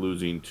Leafs like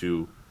losing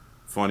to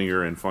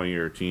funnier and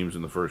funnier teams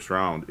in the first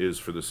round is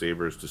for the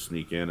Sabres to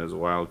sneak in as a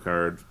wild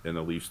card and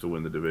the Leafs to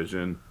win the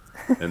division.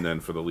 And then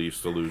for the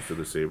Leafs to lose to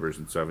the Sabres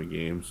in 7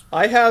 games.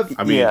 I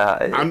mean,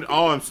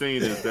 all I'm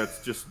saying is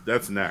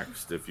that's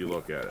next if you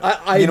look at it.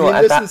 I mean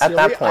this sincerely,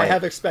 at that point, I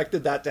have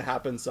expected that to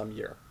happen some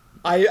year.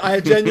 I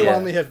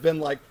genuinely have been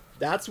like,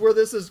 that's where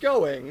this is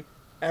going.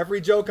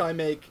 Every joke I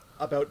make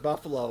about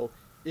Buffalo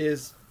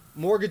is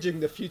mortgaging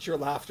the future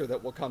laughter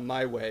that will come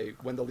my way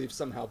when the Leafs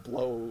somehow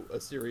blow a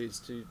series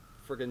to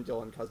friggin'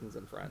 Dylan Cousins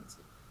and friends.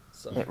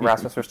 So.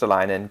 Rasmus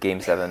Ristolainen, Game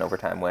 7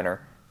 overtime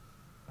winner.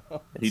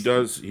 He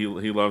does. He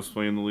loves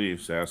playing the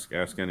Leafs. Ask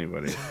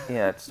anybody.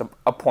 Yeah, it's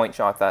a point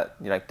shot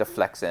that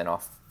deflects in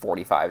off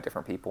 45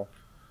 different people.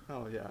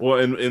 Oh yeah. Well,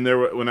 and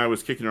there when I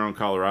was kicking around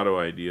Colorado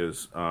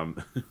ideas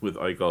with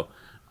Eichel,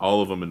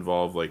 all of them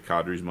involve like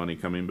Kadri's money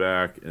coming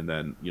back and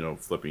then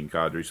flipping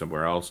Kadri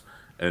somewhere else.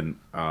 And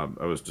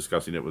I was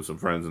discussing it with some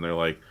friends, and they're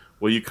like,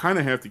 "Well, you kind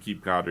of have to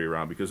keep Kadri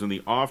around because in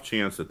the off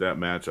chance that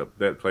matchup,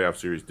 that playoff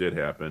series did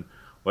happen,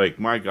 like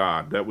my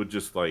God, that would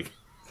just like."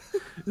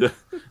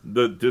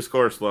 the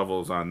discourse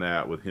levels on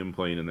that with him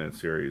playing in that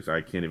series, I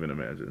can't even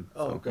imagine.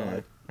 Oh,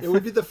 God. It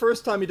would be the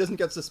first time he doesn't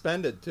get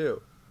suspended,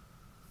 too.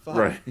 Fuck.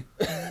 Right.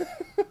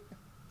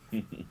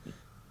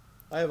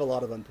 I have a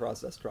lot of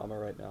unprocessed trauma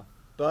right now.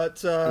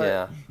 But,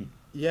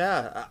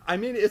 yeah, I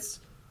mean,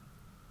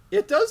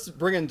 it does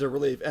bring into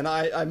relief. And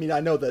I mean, I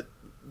know that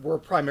we're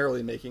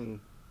primarily making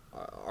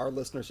our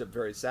listenership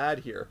very sad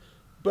here,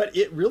 but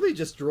it really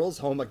just drills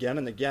home again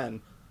and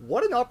again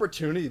what an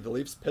opportunity the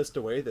Leafs pissed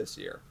away this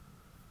year.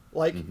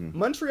 Like,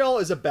 Montreal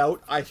is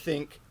about, I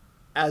think,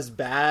 as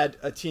bad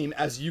a team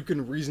as you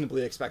can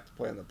reasonably expect to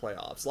play in the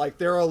playoffs. Like,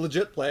 they're a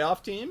legit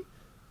playoff team,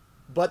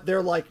 but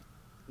they're like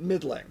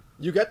middling.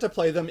 You get to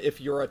play them if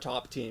you're a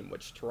top team,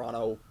 which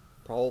Toronto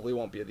probably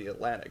won't be at the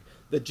Atlantic.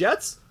 The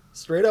Jets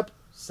straight up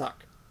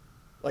suck.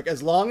 Like,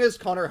 as long as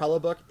Connor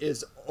Hellebuck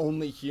is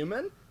only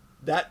human,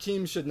 that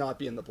team should not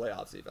be in the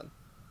playoffs even.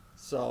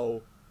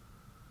 So,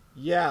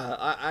 yeah,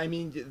 I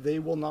mean, they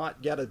will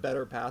not get a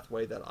better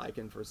pathway that I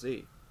can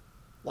foresee.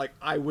 Like,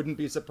 I wouldn't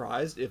be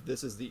surprised if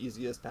this is the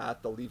easiest path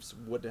the Leafs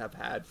would have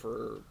had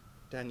for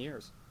 10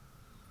 years.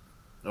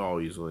 Oh,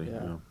 easily.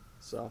 Yeah.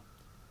 So,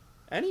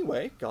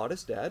 anyway, God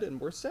is dead and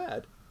we're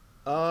sad.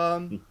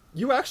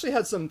 You actually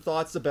had some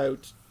thoughts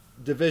about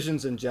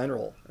divisions in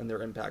general and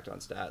their impact on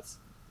stats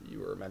that you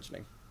were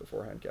mentioning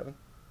beforehand, Kevin.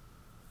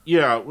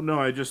 Yeah, no,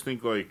 I just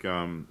think like,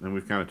 and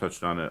we've kind of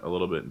touched on it a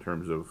little bit in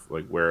terms of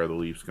like where are the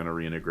Leafs going to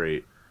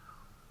reintegrate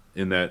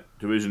in that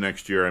division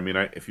next year. I mean,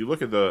 if you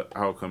look at the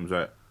outcomes,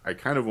 I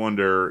kind of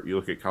wonder. You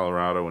look at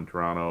Colorado and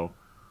Toronto,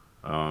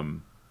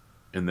 and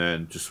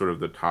then just sort of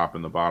the top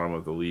and the bottom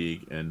of the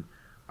league, and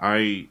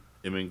I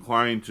am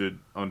inclined to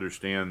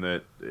understand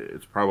that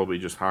it's probably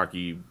just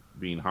hockey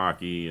being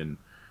hockey,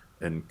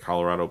 and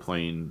Colorado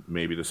playing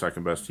maybe the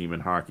second best team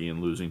in hockey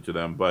and losing to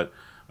them, but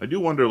I do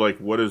wonder, like,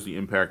 what is the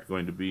impact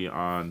going to be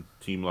on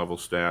team-level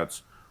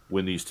stats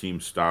when these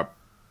teams stop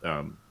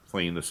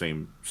playing the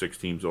same 6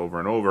 teams over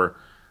and over?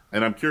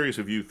 And I'm curious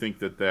if you think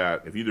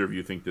if either of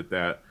you think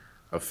that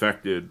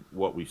affected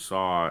what we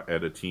saw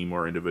at a team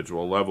or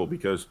individual level,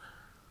 because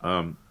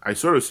I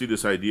sort of see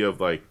this idea of,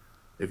 like,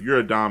 if you're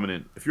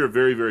a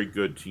very, very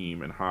good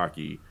team in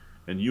hockey,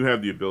 and you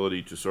have the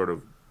ability to sort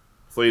of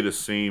play the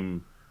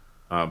same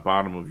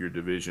bottom of your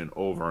division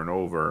over and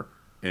over,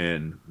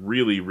 and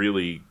really,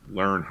 really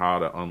learn how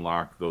to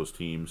unlock those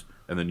teams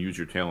and then use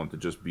your talent to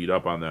just beat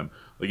up on them.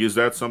 Like, is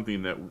that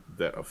something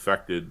that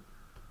affected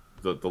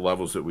the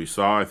levels that we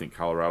saw? I think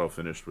Colorado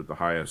finished with the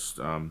highest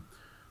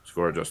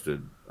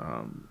score-adjusted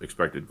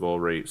expected goal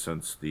rate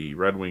since the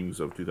Red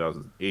Wings of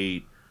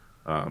 2008,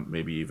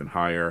 maybe even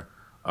higher.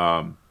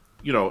 And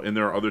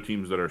there are other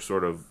teams that are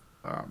sort of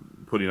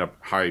putting up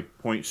high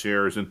point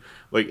shares. And,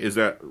 like, was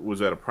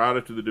that a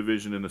product of the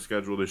division in the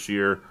schedule this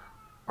year?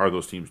 Are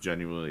those teams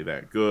genuinely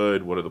that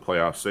good? What do the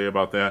playoffs say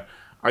about that?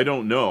 I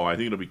don't know. I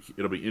think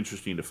it'll be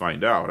interesting to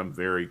find out. I'm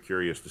very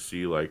curious to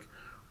see, like,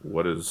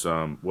 what does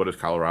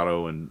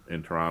Colorado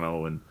and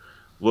Toronto and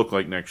look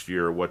like next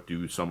year? What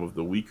do some of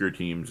the weaker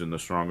teams in the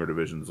stronger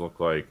divisions look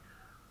like?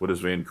 What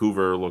does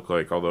Vancouver look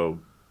like? Although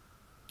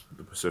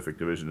the Pacific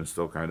Division is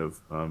still kind of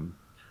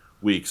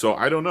weak. So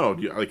I don't know.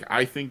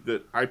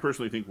 I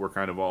personally think we're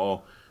kind of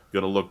all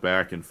going to look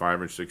back in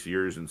 5 or 6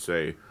 years and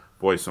say,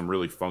 boy, some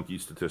really funky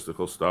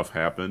statistical stuff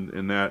happened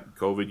in that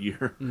COVID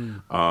year.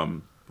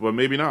 But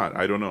maybe not.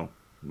 I don't know.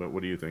 But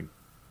what do you think?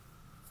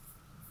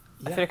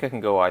 I think it can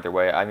go either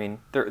way. I mean,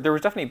 there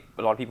was definitely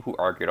a lot of people who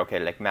argued, okay,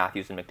 like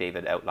Matthews and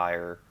McDavid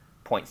outlier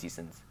point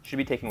seasons should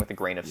be taken with a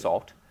grain of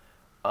salt.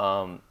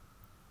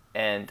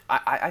 And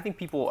I think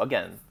people,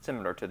 again,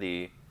 similar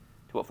to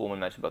what Fullman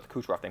mentioned about the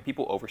Kucherov thing,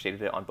 people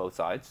overstated it on both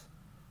sides.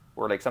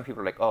 Where, like, some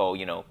people are like, oh,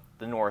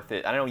 the North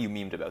is, I know you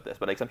memed about this,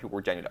 but, like, some people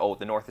were genuine, oh,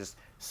 the North is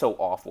so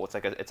awful. It's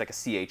like a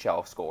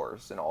CHL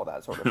scores and all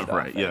that sort of stuff.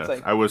 Right, yeah.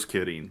 Like, I was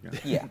kidding.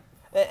 Yeah.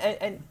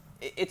 And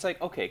it's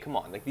like, okay, come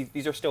on. Like,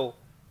 these are still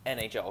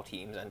NHL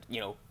teams, and,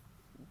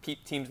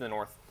 teams in the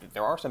North,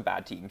 there are some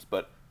bad teams,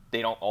 but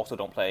they don't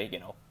play,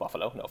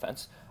 Buffalo, no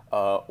offense,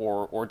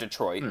 or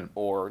Detroit,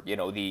 or,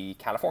 the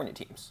California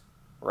teams,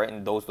 right?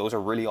 And those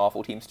are really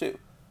awful teams, too.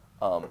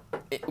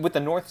 With the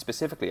North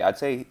specifically, I'd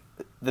say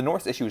the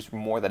North's issue is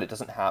more that it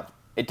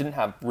didn't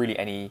have really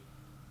any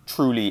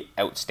truly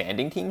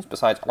outstanding teams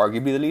besides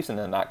arguably the Leafs, and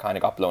then that kind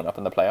of got blown up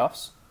in the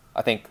playoffs.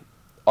 I think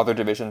other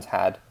divisions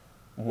had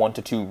 1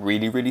 to 2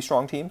 really, really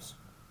strong teams,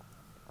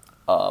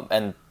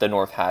 and the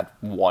North had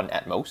 1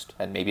 at most,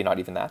 and maybe not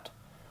even that.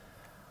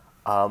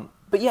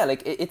 But yeah,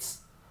 like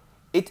it's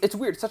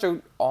weird. It's such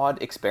an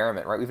odd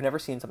experiment, right? We've never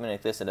seen something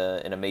like this in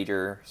a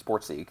major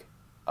sports league.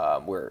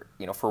 Where,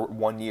 for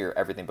 1 year,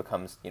 everything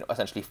becomes,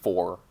 essentially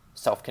 4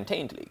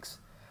 self-contained leagues.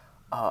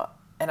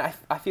 And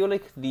I feel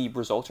like the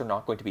results are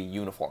not going to be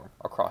uniform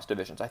across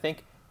divisions. I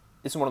think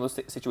this is one of those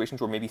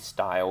situations where maybe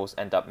styles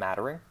end up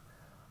mattering.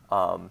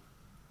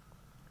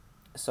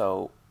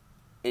 So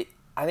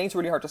I think it's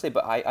really hard to say,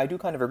 but I do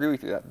kind of agree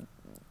with you that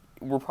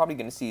we're probably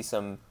going to see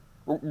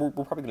we're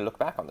probably going to look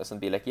back on this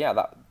and be like, yeah,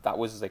 that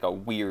was like a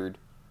weird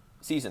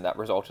season that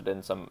resulted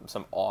in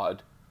some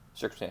odd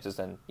circumstances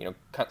and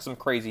some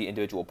crazy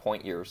individual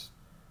point years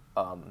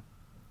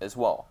as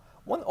well.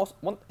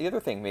 The other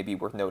thing maybe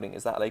worth noting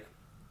is that, like,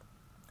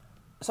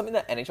 something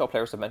that NHL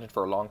players have mentioned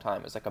for a long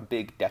time is like a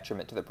big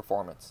detriment to their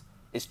performance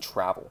is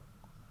travel,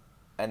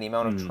 and the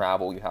amount of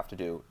travel you have to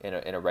do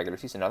in a regular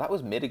season. Now that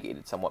was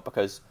mitigated somewhat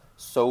because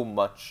so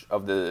much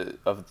of the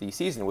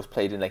season was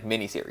played in like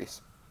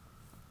mini-series.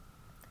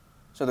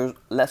 So there's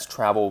less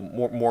travel,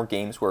 more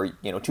games where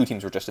 2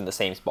 teams were just in the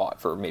same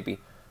spot for maybe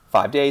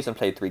 5 days and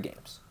played 3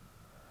 games.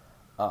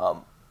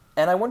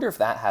 And I wonder if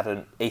that had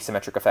an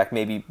asymmetric effect,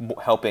 maybe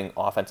helping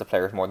offensive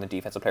players more than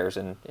defensive players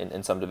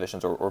in some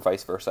divisions, or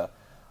vice versa.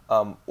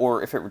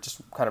 or if it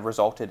just kind of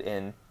resulted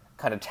in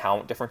kind of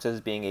talent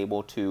differences being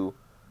able to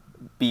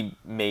be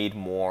made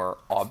more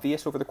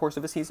obvious over the course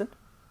of a season.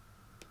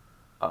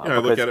 I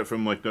look at it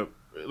from like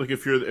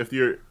if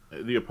you're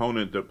the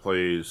opponent that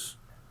plays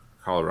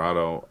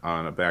Colorado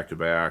on a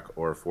back-to-back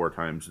or 4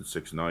 times in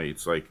 6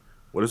 nights, like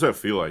what does that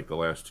feel like the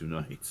last 2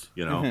 nights?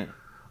 You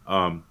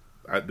know,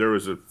 there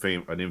was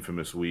an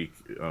infamous week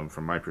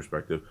from my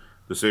perspective.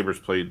 The Sabres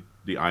played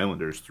the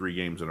Islanders 3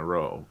 games in a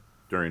row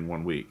during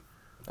 1 week.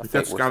 Like,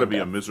 that's got to be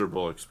a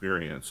miserable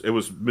experience. It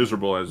was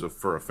miserable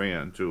for a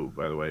fan too,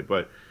 by the way.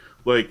 But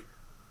like,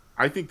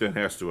 I think that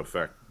has to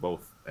affect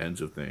both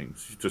ends of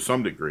things to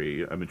some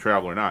degree. I mean,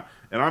 travel or not.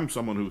 And I'm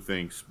someone who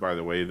thinks, by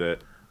the way, that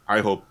I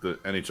hope the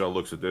NHL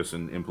looks at this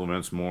and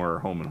implements more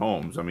home and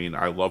homes. I mean,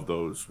 I love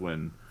those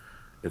when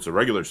it's a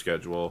regular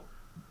schedule.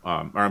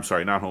 Or I'm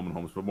sorry, not home and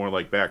homes, but more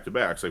like back to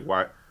backs. Like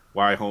why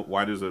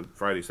does a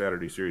Friday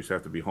Saturday series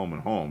have to be home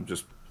and home?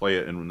 Just play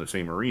it in the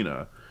same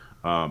arena,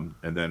 and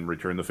then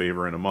return the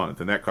favor in a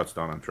month, and that cuts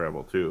down on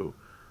travel too.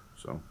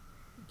 So,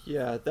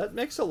 yeah, that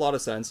makes a lot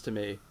of sense to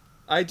me.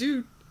 I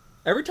do.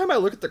 Every time I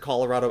look at the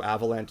Colorado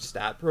Avalanche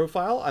stat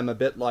profile, I'm a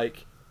bit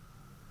like,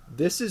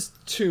 this is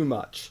too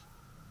much.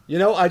 You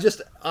know,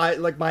 I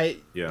like my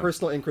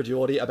personal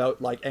incredulity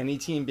about like any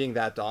team being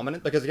that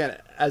dominant, because again,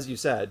 as you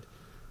said,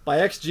 by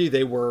XG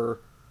they were,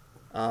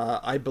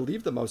 I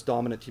believe, the most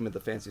dominant team of the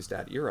fantasy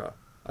stat era.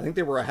 I think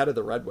they were ahead of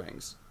the Red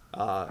Wings.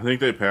 I think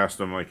they passed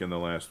them like in the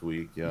last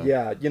week. Yeah.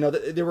 Yeah, you know,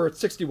 they were at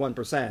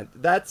 61%.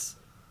 That's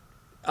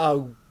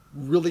a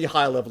really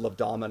high level of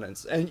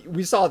dominance, and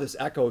we saw this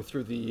echo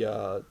through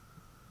the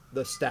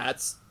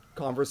stats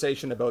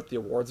conversation about the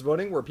awards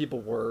voting, where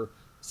people were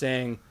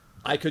saying,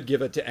 I could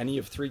give it to any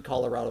of 3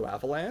 Colorado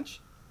Avalanche.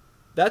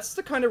 That's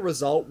the kind of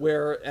result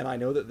where, and I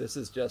know that this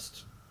is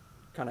just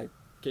kind of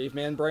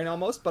caveman brain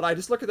almost, but I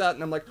just look at that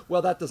and I'm like,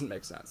 well, that doesn't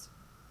make sense.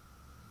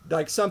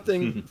 Like,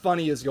 something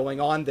funny is going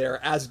on there.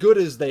 As good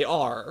as they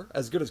are,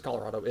 as good as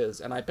Colorado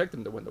is, and I picked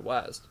them to win the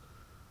West.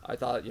 I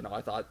thought,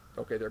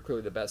 okay, they're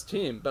clearly the best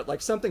team, but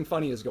like something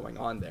funny is going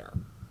on there.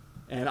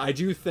 And I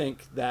do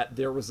think that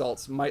their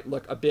results might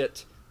look a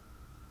bit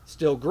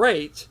still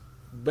great,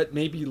 but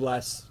maybe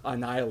less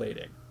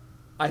annihilating.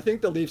 I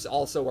think the Leafs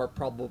also are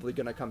probably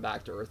going to come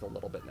back to earth a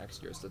little bit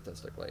next year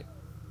statistically,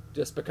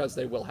 just because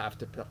they will have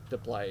to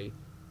play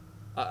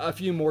a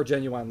few more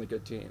genuinely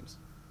good teams.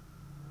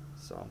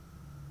 So,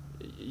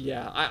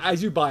 yeah, I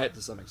do buy it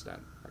to some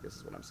extent, I guess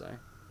is what I'm saying.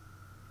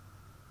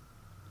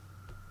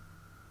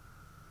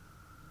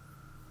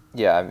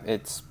 Yeah,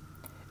 it's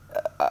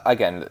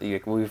again,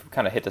 we've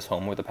kind of hit this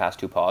home with the past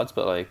 2 pods,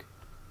 but like,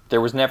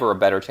 there was never a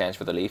better chance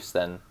for the Leafs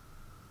than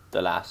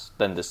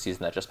this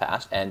season that just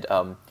passed, and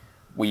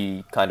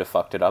we kind of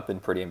fucked it up in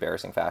pretty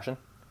embarrassing fashion.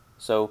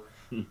 So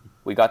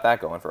we got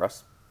that going for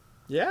us.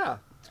 Yeah,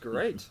 it's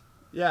great.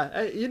 Yeah,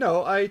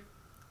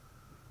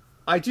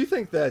 I do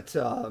think that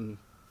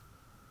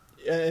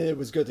it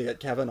was good to get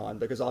Kevin on,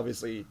 because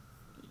obviously,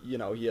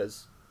 he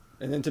has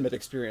an intimate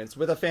experience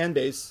with a fan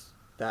base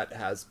that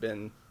has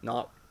been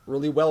not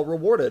really well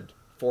rewarded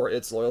for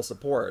its loyal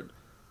support.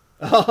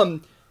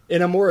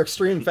 In a more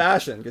extreme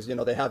fashion, because,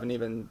 they haven't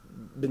even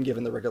been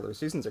given the regular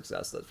season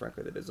success that,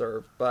 frankly, they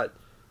deserve. But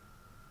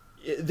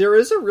there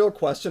is a real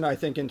question, I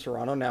think, in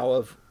Toronto now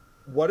of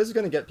what is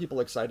going to get people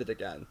excited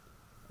again.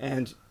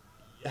 And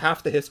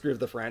half the history of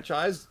the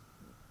franchise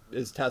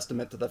is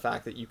testament to the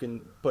fact that you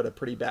can put a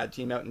pretty bad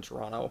team out in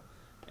Toronto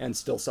and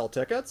still sell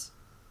tickets.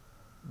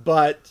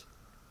 But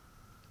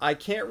I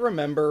can't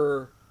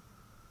remember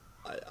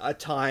a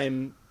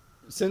time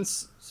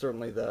since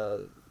certainly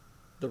the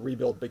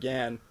rebuild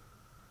began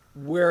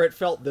where it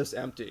felt this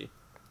empty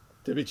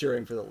to be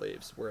cheering for the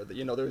Leafs, where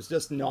there's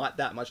just not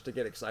that much to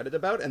get excited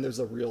about, and there's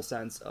a real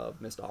sense of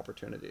missed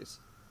opportunities.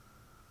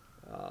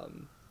 I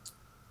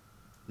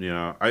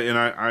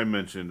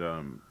mentioned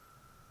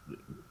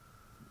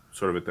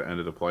sort of at the end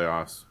of the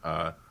playoffs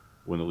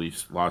when the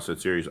Leafs lost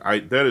that series.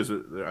 That is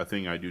a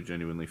thing I do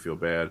genuinely feel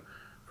bad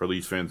for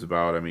Leafs fans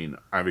about. I mean,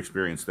 I've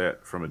experienced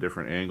that from a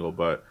different angle,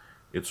 but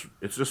it's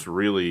just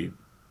really,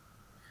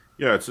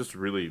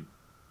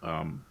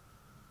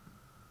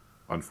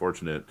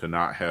 unfortunate to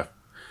not have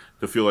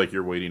to feel like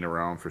you're waiting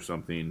around for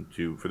something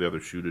for the other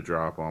shoe to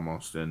drop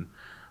almost. And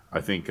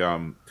I think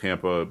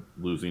Tampa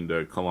losing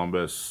to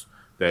Columbus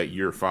that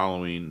year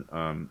following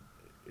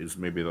is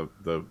maybe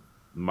the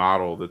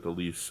model that the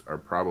Leafs are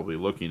probably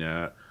looking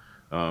at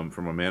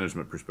from a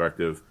management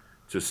perspective,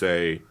 to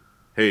say,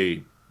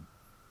 hey,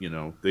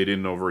 they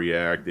didn't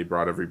overreact. They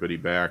brought everybody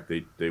back.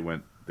 They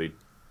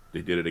did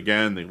it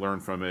again. They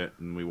learned from it,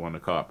 and we won a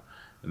cup.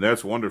 And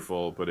that's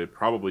wonderful, but it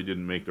probably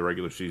didn't make the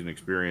regular season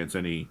experience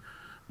any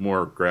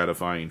more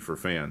gratifying for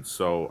fans.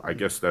 So I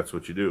guess that's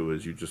what you do,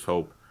 is you just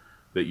hope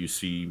that you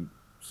see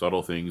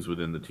subtle things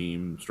within the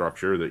team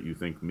structure that you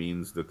think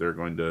means that they're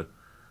going to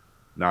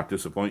not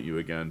disappoint you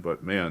again.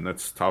 But man,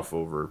 that's tough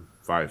over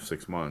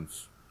 5-6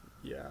 months.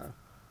 Yeah.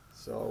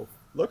 So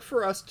look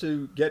for us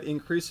to get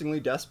increasingly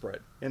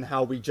desperate in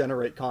how we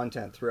generate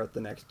content throughout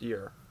the next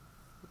year.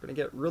 We're going to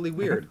get really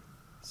weird.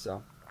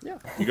 So Yeah.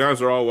 You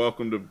guys are all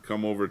welcome to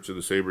come over to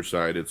the Sabre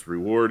side. It's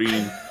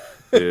rewarding.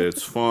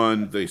 It's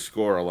fun. They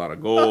score a lot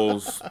of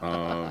goals.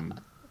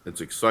 It's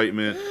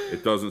excitement.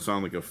 It doesn't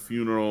sound like a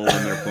funeral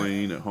when they're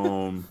playing at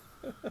home.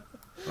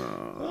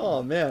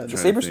 Oh man.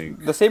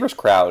 The Sabres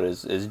crowd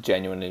is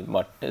genuinely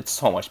much. It's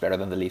so much better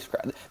than the Leafs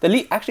crowd.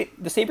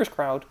 The Sabres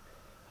crowd,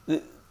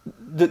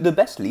 the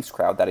best Leafs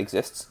crowd that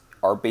exists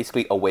are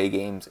basically away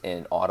games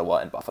in Ottawa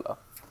and Buffalo.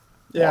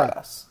 Yeah. More or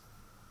less.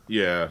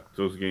 Yeah,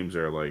 those games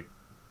are like,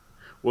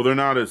 well, they're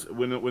not as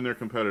when they're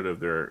competitive.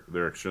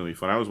 They're extremely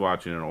fun. I was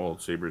watching an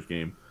old Sabres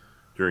game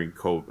during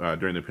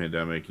the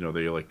pandemic. You know,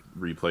 they like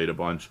replayed a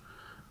bunch,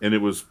 and it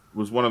was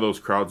one of those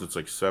crowds that's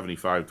like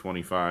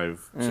 75-25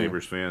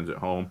 Sabres fans at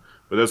home,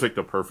 but that's like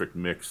the perfect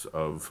mix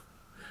of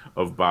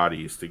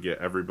bodies to get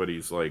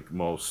everybody's like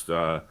most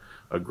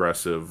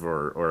aggressive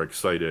or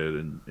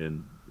excited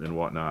and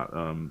whatnot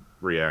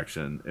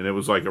reaction, and it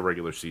was like a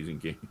regular season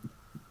game.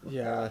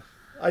 Yeah,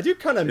 I do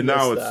kind of miss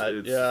now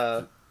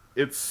that.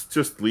 It's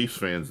just Leafs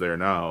fans there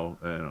now.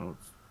 You know,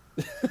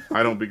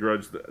 I don't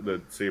begrudge the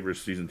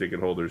Sabres season ticket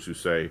holders who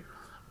say,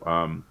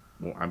 well,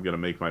 I'm going to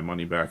make my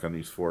money back on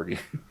these 4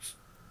 games.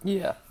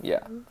 Yeah,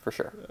 for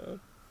sure.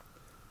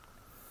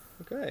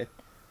 Okay.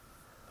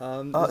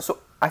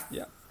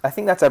 I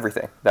think that's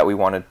everything that we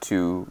wanted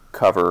to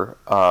cover.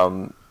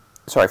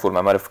 Sorry, Fulham,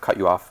 I might have cut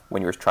you off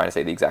when you were trying to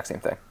say the exact same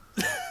thing.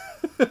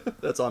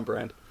 That's on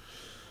brand.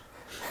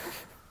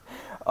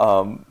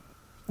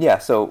 Yeah,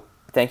 so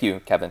thank you,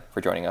 Kevin, for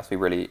joining us. We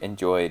really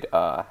enjoyed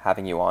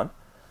having you on.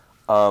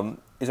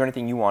 Is there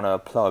anything you want to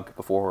plug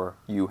before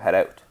you head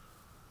out?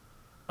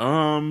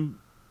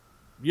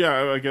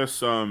 Yeah, I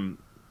guess a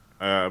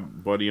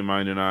buddy of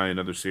mine and I,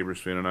 another Sabres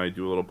fan and I,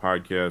 do a little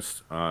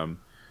podcast.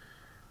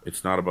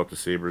 It's not about the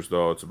Sabres,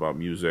 though. It's about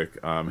music.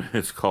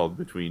 It's called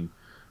Between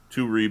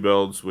Two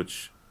Rebuilds,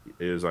 which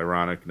is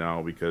ironic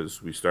now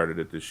because we started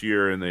it this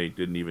year and they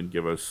didn't even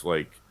give us,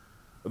 like...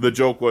 The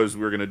joke was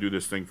we were going to do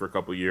this thing for a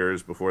couple of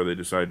years before they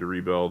decided to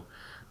rebuild,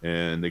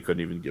 and they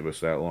couldn't even give us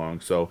that long.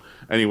 So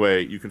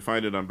anyway, you can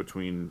find it on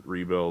Between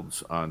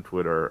Rebuilds on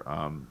Twitter.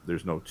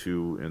 There's no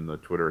 2 in the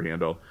Twitter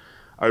handle.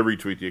 I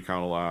retweet the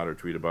account a lot or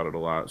tweet about it a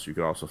lot, so you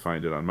can also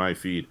find it on my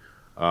feed.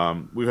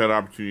 We've had an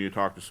opportunity to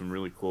talk to some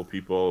really cool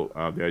people.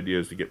 The idea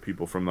is to get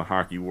people from the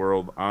hockey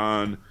world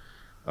on,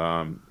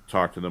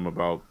 talk to them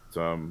about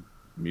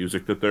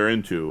music that they're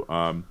into.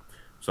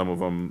 Some of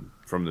them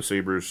from the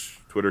Sabres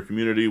Twitter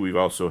community. We've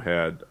also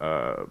had,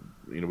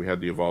 we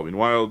had the Evolving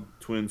Wild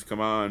twins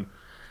come on.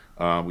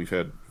 We've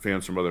had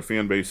fans from other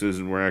fan bases,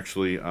 and we're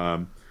actually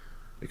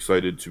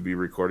excited to be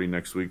recording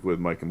next week with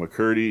Micah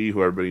McCurdy,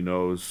 who everybody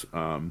knows.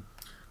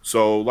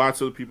 So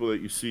lots of the people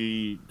that you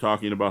see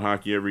talking about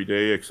hockey every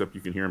day, except you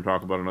can hear them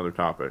talk about another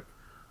topic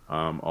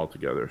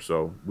altogether.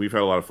 So we've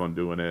had a lot of fun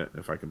doing it.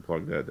 If I can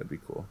plug that, that'd be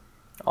cool.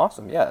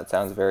 Awesome. Yeah, that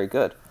sounds very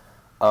good.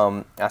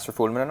 As for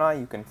Fullman and I,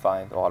 you can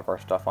find a lot of our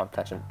stuff on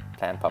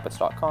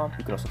PlanPuppets.com.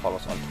 You can also follow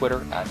us on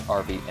Twitter at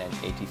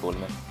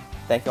RVNATFullman.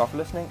 Thank you all for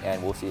listening,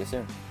 and we'll see you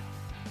soon.